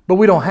 But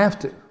we don't have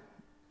to.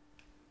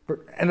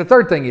 And the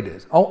third thing he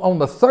did, on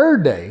the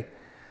third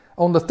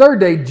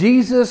day,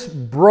 Jesus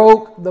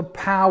broke the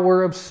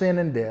power of sin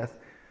and death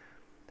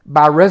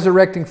by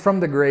resurrecting from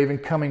the grave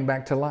and coming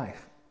back to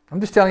life. I'm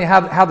just telling you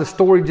how the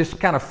story just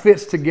kind of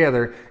fits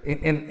together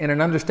in an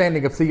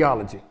understanding of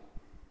theology.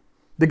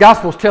 The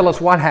Gospels tell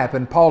us what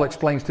happened. Paul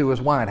explains to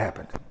us why it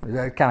happened.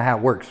 That's kind of how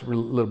it works a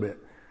little bit.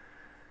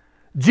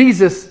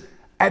 Jesus,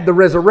 at the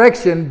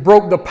resurrection,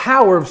 broke the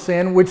power of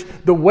sin, which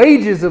the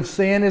wages of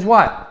sin is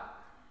what?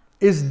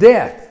 Is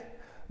death.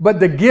 But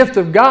the gift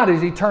of God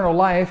is eternal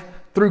life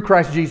through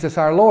Christ Jesus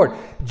our Lord.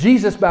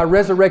 Jesus, by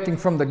resurrecting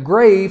from the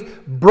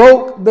grave,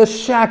 broke the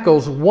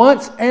shackles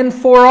once and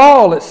for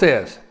all, it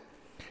says.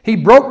 He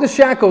broke the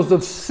shackles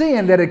of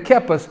sin that had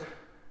kept us,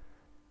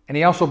 and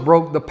he also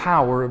broke the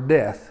power of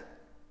death.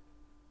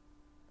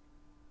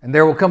 And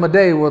there will come a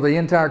day where the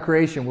entire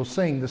creation will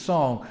sing the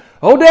song,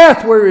 "O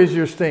death, where is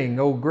your sting?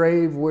 O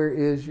grave, where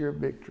is your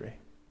victory?"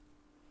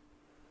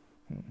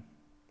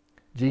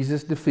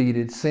 Jesus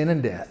defeated sin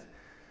and death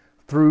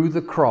through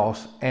the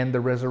cross and the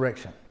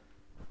resurrection.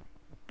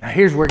 Now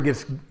here's where it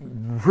gets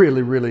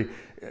really, really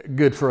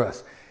good for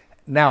us.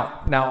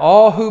 Now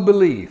all who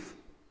believe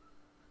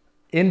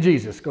in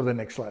Jesus, go to the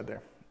next slide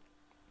there,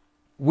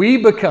 we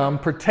become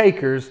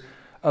partakers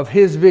of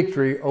his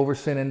victory over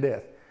sin and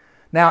death.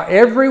 Now,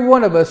 every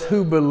one of us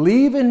who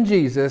believe in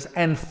Jesus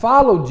and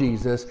follow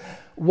Jesus,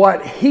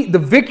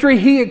 the victory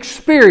he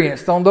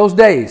experienced on those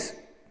days,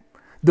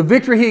 the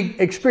victory he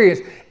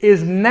experienced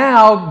is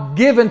now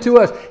given to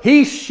us.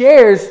 He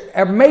shares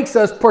and makes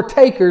us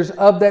partakers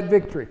of that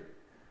victory.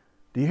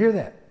 Do you hear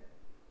that?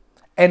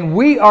 And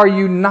we are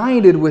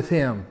united with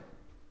him.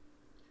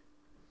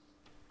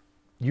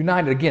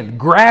 United again,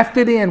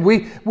 grafted in.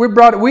 We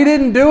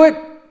didn't do it,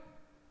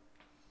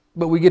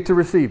 but we get to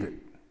receive it.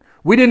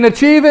 We didn't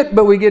achieve it,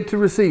 but we get to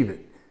receive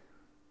it.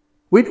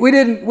 We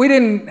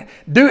didn't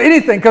do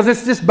anything because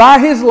it's just by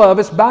his love,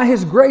 it's by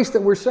his grace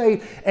that we're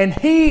saved. And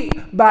he,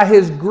 by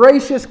his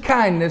gracious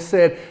kindness,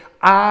 said,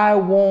 I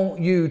want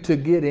you to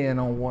get in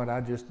on what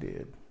I just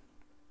did.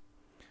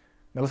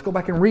 Now let's go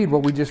back and read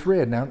what we just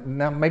read.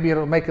 Now maybe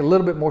it'll make a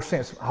little bit more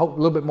sense, I hope a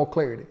little bit more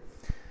clarity.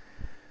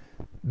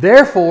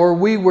 Therefore,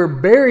 we were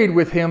buried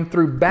with him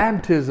through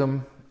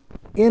baptism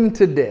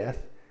into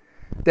death,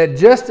 that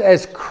just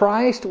as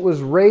Christ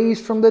was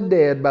raised from the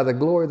dead by the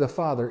glory of the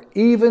Father,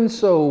 even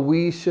so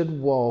we should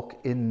walk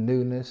in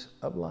newness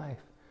of life.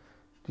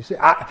 Do you see?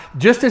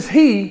 Just as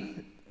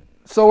he,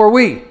 so are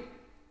we.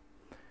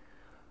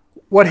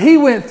 What he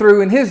went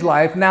through in his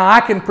life, now I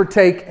can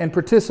partake and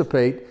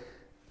participate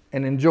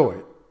and enjoy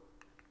it.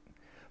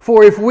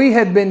 For if we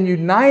had been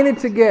united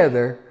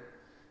together,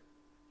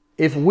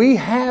 if we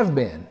have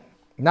been,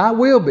 not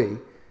will be,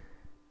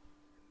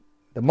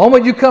 the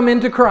moment you come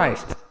into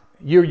Christ,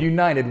 you're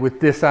united with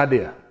this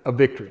idea of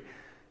victory.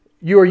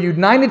 You are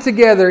united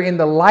together in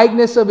the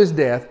likeness of his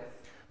death.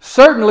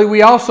 Certainly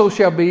we also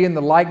shall be in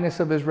the likeness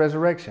of his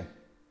resurrection.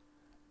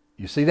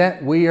 You see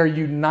that? We are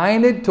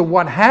united to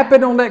what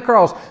happened on that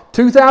cross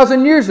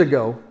 2,000 years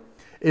ago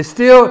is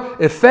still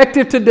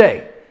effective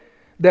today.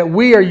 That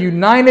we are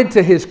united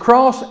to his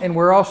cross and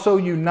we're also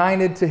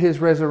united to his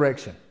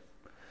resurrection.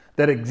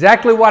 That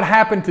exactly what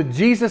happened to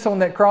Jesus on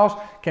that cross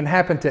can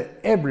happen to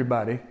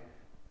everybody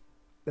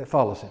that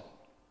follows him,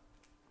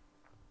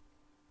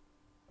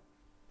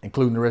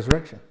 including the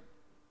resurrection.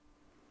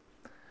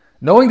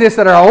 Knowing this,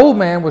 that our old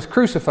man was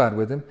crucified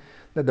with him,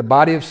 that the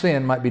body of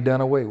sin might be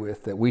done away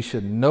with, that we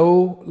should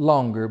no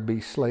longer be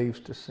slaves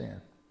to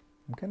sin.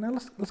 Okay, now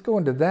let's go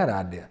into that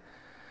idea.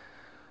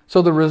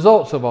 So the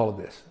results of all of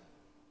this.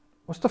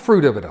 What's the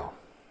fruit of it all?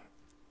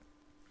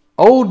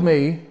 Old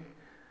me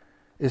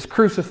is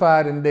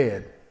crucified and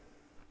dead.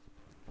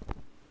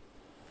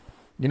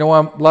 You know why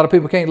a lot of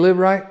people can't live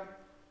right?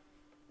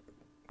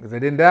 Because they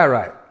didn't die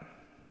right.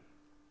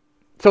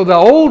 So the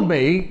old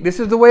me, this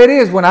is the way it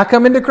is when I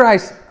come into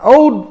Christ.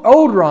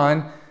 Old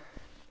Ron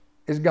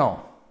is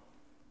gone.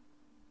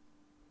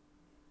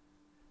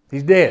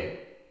 He's dead.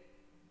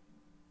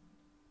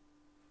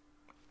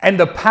 And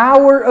the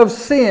power of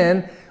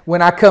sin,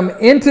 when I come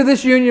into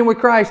this union with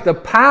Christ, the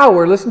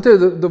power, listen to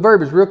the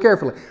verbiage real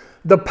carefully.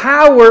 The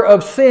power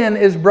of sin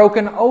is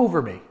broken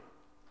over me.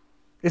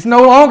 It's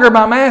no longer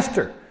my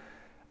master.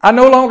 I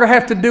no longer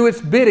have to do its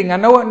bidding. I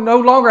no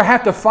longer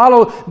have to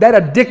follow that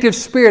addictive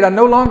spirit. I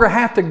no longer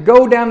have to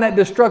go down that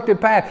destructive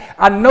path.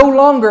 I no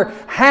longer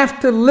have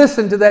to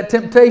listen to that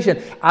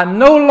temptation. I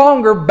no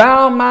longer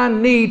bow my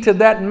knee to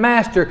that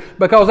master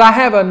because I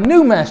have a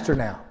new master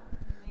now.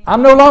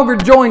 I'm no longer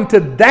joined to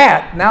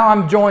that. Now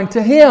I'm joined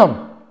to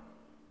him.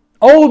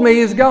 Old me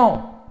is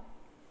gone.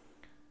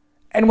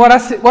 And what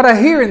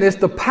I hear in this,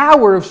 the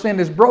power of sin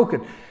is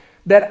broken.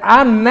 That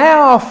I'm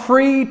now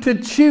free to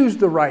choose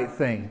the right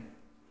thing.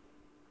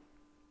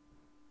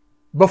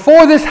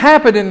 Before this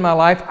happened in my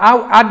life,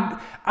 I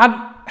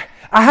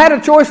had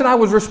a choice and I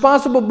was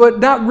responsible, but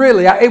not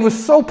really. It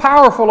was so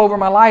powerful over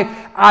my life.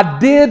 I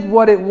did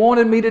what it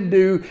wanted me to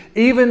do,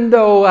 even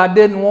though I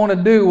didn't want to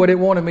do what it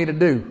wanted me to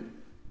do.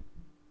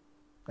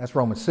 That's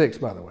Romans 6,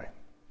 by the way.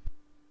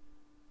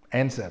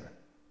 And 7.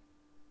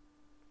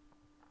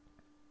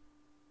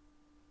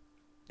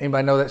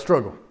 Anybody know that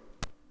struggle?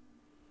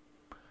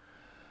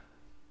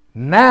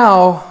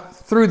 Now,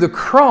 through the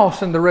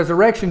cross and the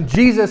resurrection,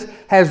 Jesus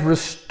has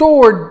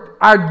restored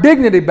our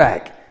dignity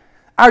back.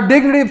 Our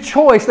dignity of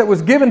choice that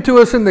was given to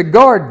us in the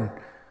garden.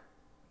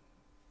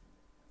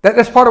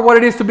 That's part of what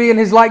it is to be in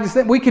his likeness.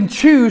 That we can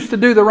choose to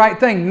do the right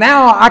thing.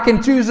 Now I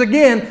can choose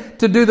again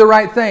to do the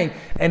right thing.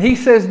 And he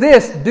says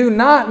this, do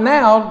not,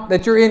 now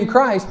that you're in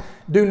Christ,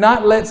 do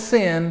not let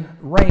sin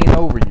reign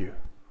over you.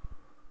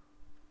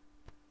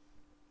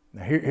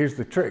 Now here's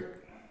the trick.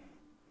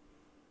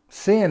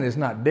 Sin is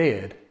not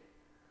dead,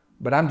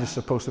 but I'm just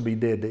supposed to be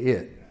dead to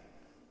it.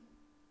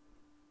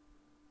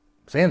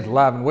 Sin's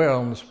alive and well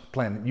on this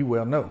planet, you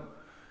well know.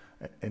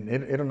 And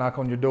it'll knock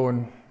on your door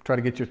and try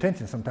to get your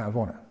attention sometimes,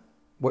 won't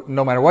it?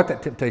 No matter what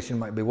that temptation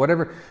might be,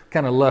 whatever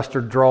kind of lust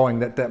or drawing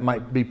that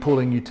might be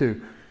pulling you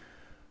to.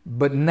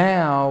 But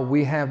now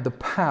we have the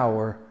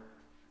power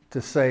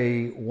to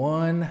say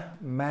one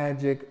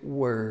magic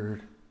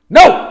word.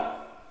 No!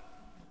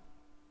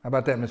 How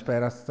about that, Miss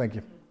Pat? Thank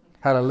you.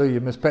 Hallelujah.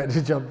 Miss Pat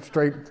just jumped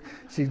straight.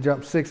 She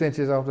jumped 6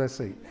 inches off that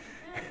seat.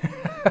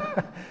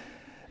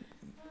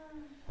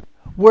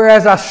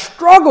 Whereas I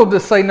struggled to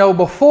say no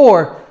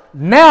before,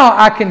 Now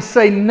I can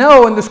say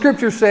no, and the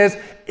scripture says,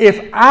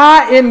 if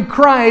I in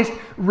Christ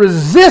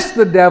resist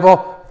the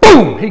devil,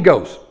 boom, he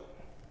goes.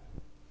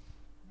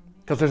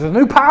 Because there's a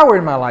new power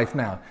in my life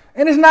now.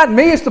 And it's not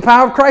me, it's the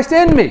power of Christ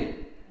in me.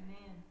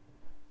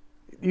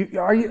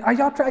 Are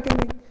y'all tracking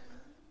me?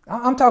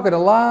 I'm talking a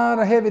lot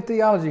of heavy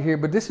theology here,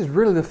 but this is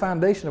really the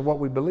foundation of what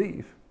we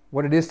believe,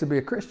 what it is to be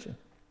a Christian.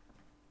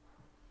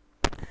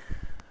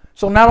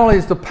 So not only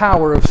is the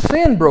power of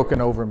sin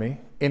broken over me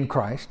in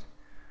Christ,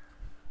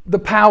 the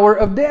power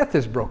of death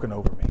is broken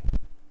over me.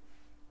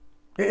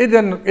 It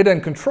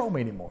doesn't control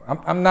me anymore.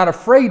 I'm not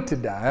afraid to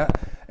die.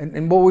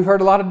 And boy, we've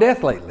heard a lot of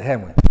death lately,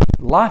 haven't we?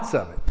 Lots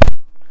of it.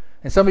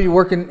 And some of you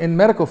work in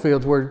medical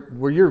fields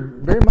where you're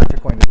very much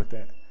acquainted with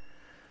that.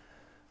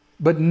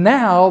 But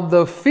now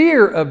the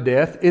fear of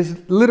death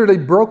is literally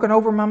broken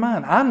over my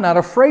mind. I'm not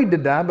afraid to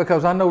die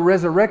because I know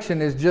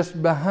resurrection is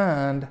just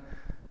behind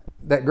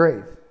that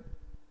grave.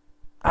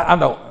 I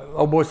know,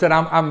 old boy said,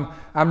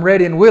 I'm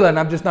ready and willing.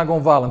 I'm just not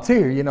going to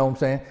volunteer, you know what I'm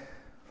saying?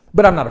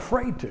 But I'm not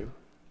afraid to.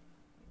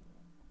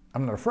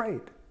 I'm not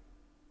afraid.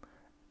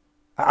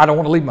 I don't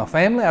want to leave my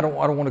family. I don't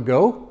want to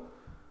go.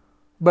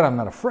 But I'm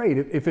not afraid.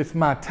 If it's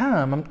my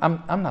time,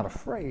 I'm not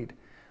afraid.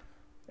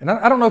 And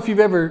I don't know if you've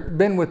ever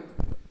been with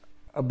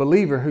a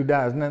believer who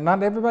dies. Now,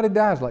 not everybody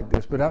dies like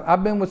this, but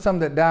I've been with some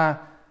that die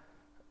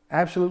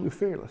absolutely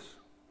fearless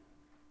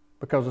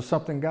because of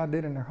something God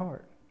did in their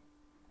heart.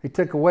 He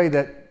took away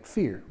that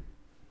fear.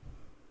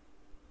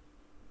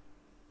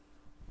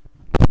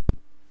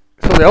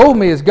 So the old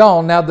me is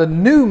gone. Now the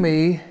new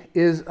me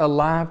is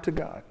alive to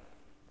God.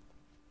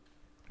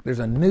 There's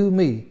a new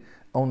me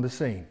on the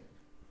scene.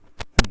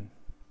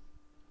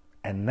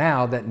 And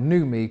now that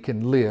new me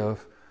can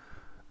live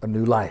a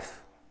new life.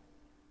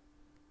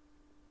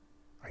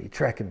 Are you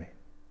tracking me?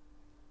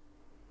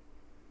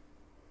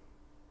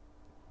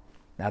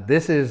 Now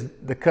this is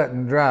the cut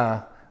and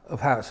dry of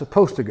how it's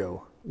supposed to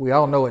go. We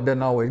all know it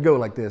doesn't always go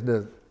like this,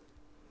 does it?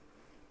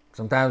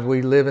 Sometimes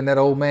we live in that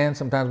old man.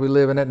 Sometimes we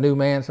live in that new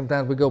man.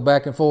 Sometimes we go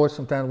back and forth.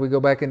 Sometimes we go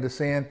back into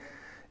sin.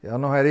 Y'all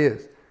know how it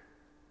is.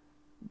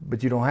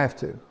 But you don't have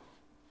to.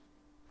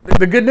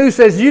 The good news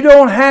says you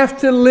don't have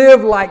to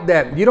live like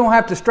that. You don't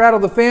have to straddle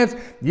the fence.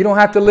 You don't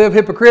have to live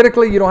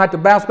hypocritically. You don't have to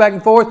bounce back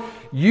and forth.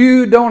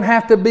 You don't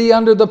have to be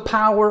under the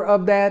power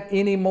of that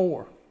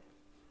anymore.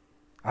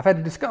 I've had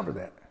to discover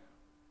that.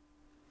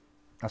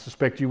 I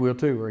suspect you will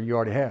too, or you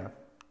already have.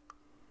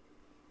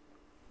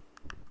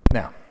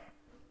 Now,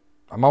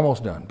 I'm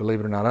almost done, believe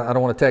it or not. I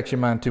don't want to tax your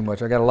mind too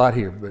much. I got a lot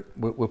here, but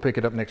we'll pick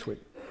it up next week.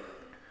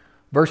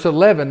 Verse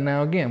 11,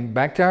 now again,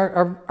 back to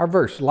our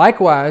verse.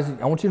 Likewise,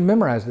 I want you to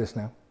memorize this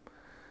now.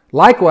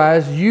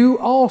 Likewise, you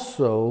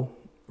also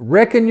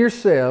reckon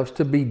yourselves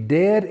to be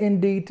dead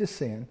indeed to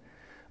sin,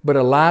 but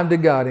alive to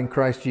God in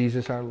Christ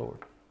Jesus our Lord.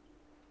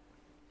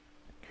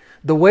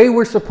 The way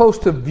we're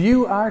supposed to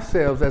view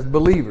ourselves as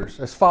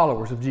believers, as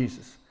followers of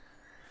Jesus,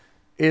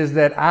 is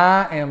that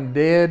I am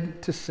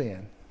dead to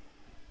sin.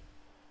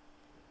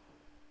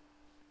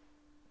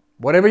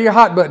 Whatever your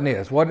hot button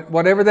is,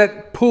 whatever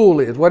that pull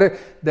is,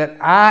 that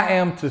I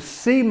am to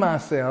see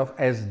myself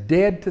as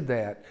dead to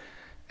that,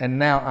 and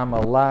now I'm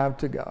alive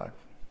to God.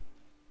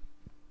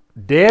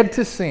 Dead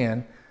to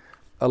sin,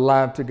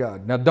 alive to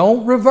God. Now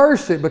don't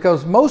reverse it,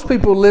 because most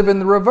people live in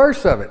the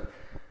reverse of it.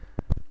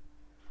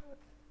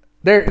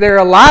 They're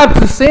alive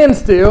to sin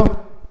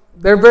still.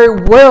 They're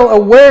very well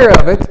aware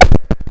of it.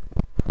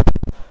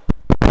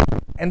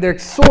 And they're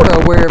sort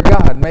of aware of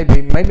God.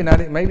 Maybe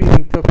not. Maybe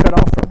even feel cut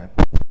off from it.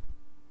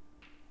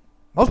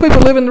 Most people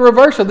live in the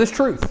reverse of this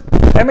truth.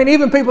 I mean,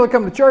 even people that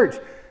come to church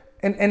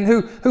and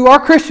who are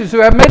Christians, who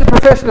have made a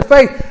profession of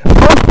faith,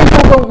 most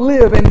people don't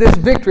live in this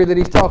victory that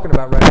he's talking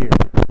about right here.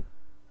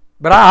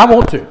 But I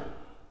want to.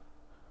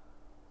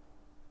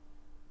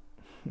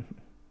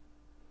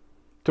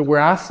 To where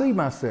I see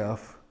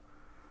myself,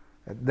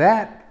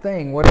 that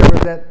thing, whatever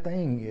that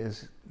thing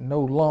is, no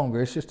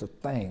longer, it's just a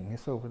thing.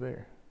 It's over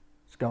there.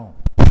 It's gone.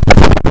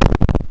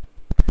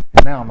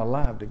 And now I'm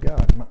alive to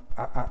God.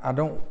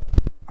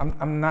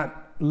 I'm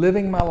not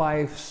living my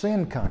life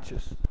sin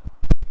conscious.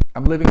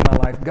 I'm living my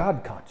life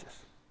God conscious.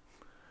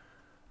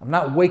 I'm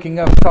not waking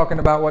up talking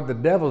about what the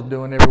devil's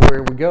doing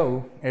everywhere we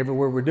go,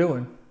 everywhere we're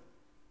doing.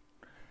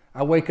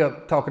 I wake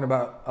up talking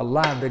about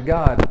alive to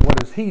God.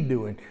 What is he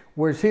doing?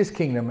 Where's his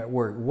kingdom at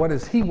work? What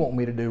does he want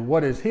me to do?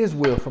 What is his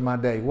will for my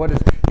day? What is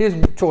his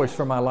choice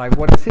for my life?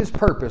 What is his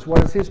purpose?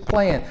 What is his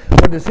plan?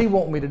 What does he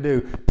want me to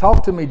do?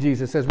 Talk to me,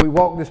 Jesus, as we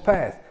walk this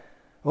path.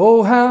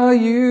 Oh, how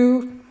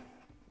you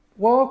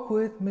walk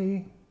with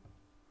me.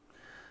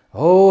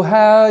 Oh,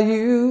 how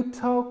you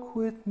talk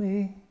with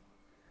me.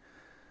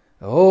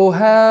 Oh,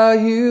 how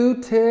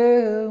you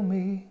tell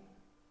me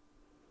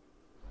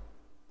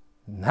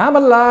I'm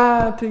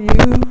alive to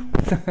you.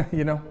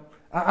 You know,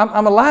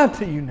 I'm alive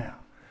to you now.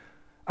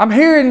 I'm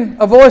hearing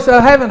a voice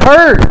I haven't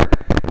heard.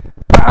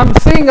 I'm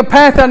seeing a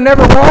path I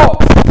never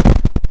walked.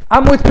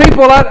 I'm with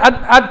people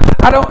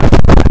I don't.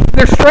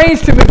 they're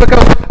strange to me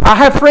because I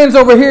have friends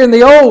over here in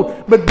the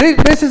old, but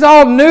this is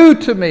all new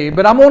to me.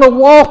 But I'm going to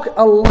walk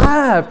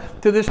alive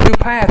to this new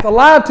path,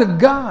 alive to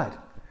God.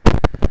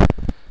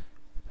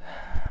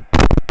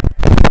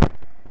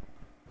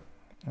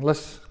 And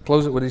let's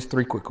close it with these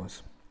three quick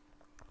ones.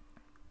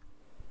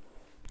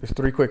 There's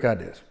three quick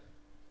ideas.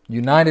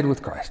 United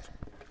with Christ.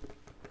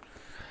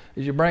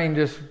 Is your brain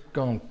just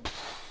going,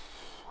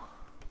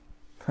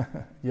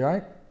 you all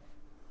right?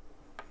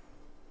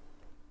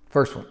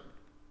 First one.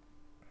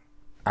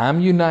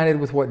 I'm united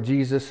with what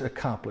Jesus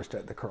accomplished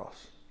at the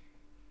cross.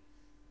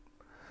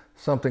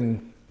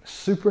 Something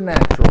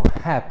supernatural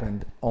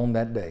happened on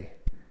that day.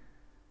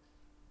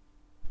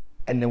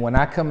 And then when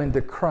I come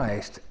into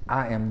Christ,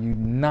 I am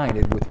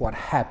united with what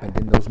happened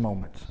in those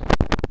moments.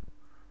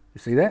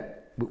 You see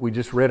that? We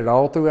just read it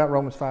all throughout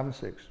Romans 5 and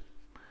 6.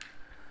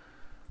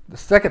 The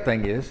second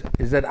thing is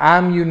that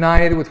I'm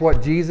united with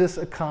what Jesus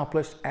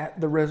accomplished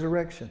at the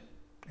resurrection.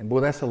 And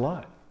boy, that's a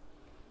lot.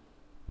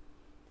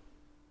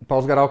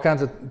 Paul's got all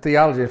kinds of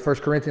theology. In 1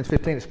 Corinthians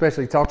 15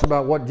 especially, he talks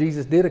about what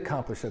Jesus did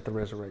accomplish at the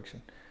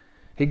resurrection.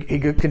 He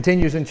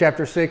continues in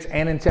chapter 6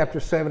 and in chapter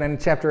 7 and in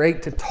chapter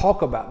 8 to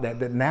talk about that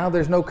now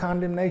there's no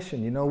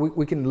condemnation. You know,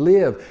 we can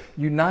live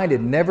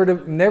united, never,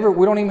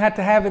 we don't even have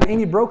to have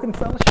any broken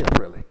fellowship,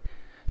 really.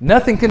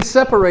 Nothing can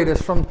separate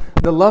us from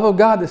the love of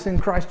God that's in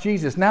Christ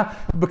Jesus. Now,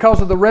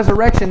 because of the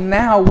resurrection,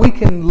 now we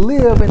can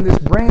live in this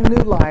brand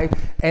new life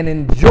and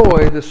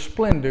enjoy the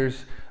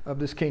splendors of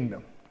this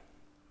kingdom.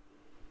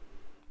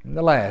 And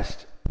the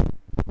last,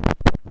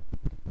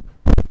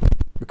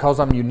 because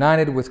I'm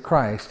united with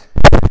Christ,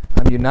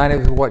 I'm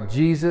united with what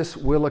Jesus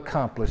will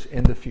accomplish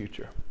in the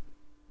future.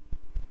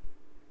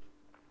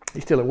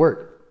 He's still at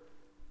work.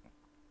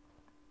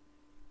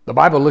 The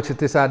Bible looks at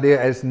this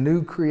idea as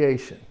new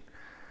creation.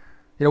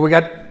 You know, we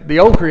got the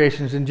old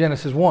creations in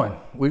Genesis 1.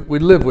 We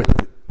live with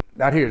it.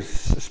 Out here,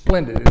 it's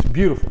splendid. It's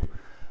beautiful.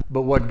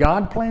 But what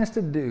God plans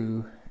to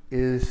do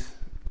is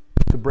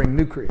to bring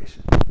new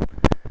creation.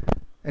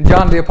 And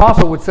John the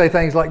Apostle would say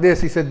things like this.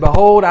 He said,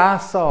 behold, I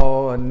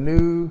saw a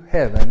new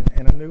heaven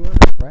and a new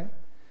earth, right?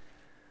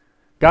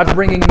 God's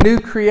bringing new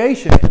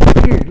creation.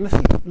 And here,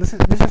 listen, this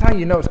is how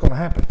you know it's going to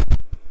happen.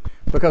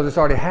 Because it's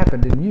already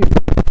happened in you.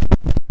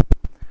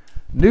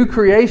 New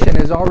creation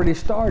has already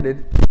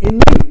started in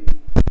you.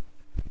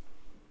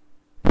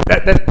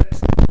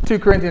 That's 2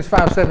 Corinthians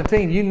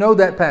 5:17. You know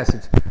that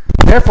passage.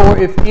 Therefore,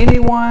 if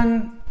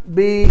anyone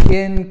be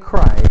in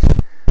Christ,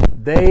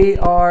 they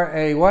are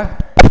a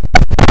what?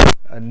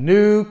 A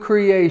new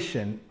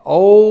creation.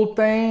 Old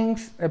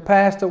things have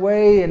passed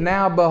away, and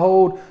now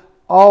behold,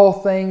 all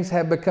things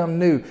have become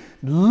new.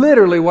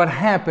 Literally what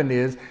happened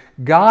is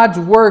God's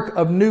work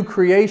of new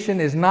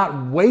creation is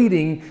not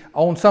waiting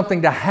on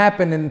something to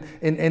happen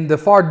in the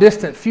far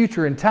distant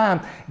future in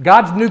time.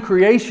 God's new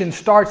creation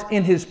starts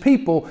in His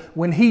people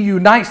when He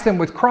unites them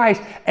with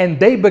Christ and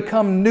they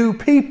become new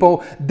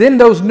people. Then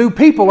those new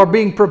people are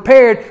being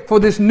prepared for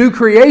this new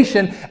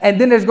creation, and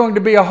then there's going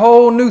to be a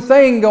whole new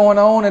thing going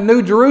on, a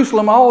new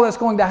Jerusalem, all that's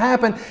going to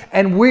happen,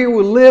 and we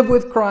will live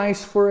with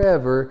Christ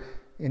forever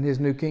in His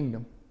new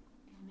kingdom.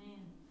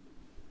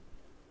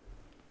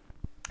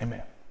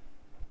 Amen.